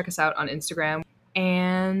 Check us out on Instagram.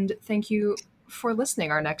 And thank you for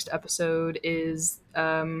listening. Our next episode is,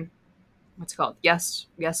 what's it called? Yes,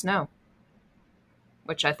 No.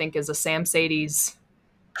 Which I think is a Sam Sadie's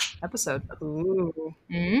episode. Ooh.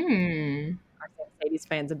 Our Sam Sadie's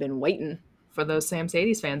fans have been waiting. For those Sam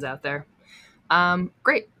Sadie's fans out there.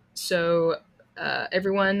 Great. So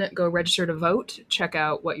everyone go register to vote. Check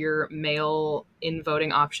out what your mail-in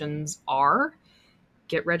voting options are.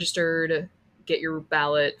 Get registered, get your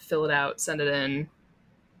ballot, fill it out, send it in,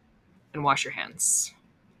 and wash your hands.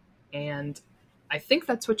 And I think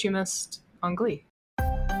that's what you missed on Glee.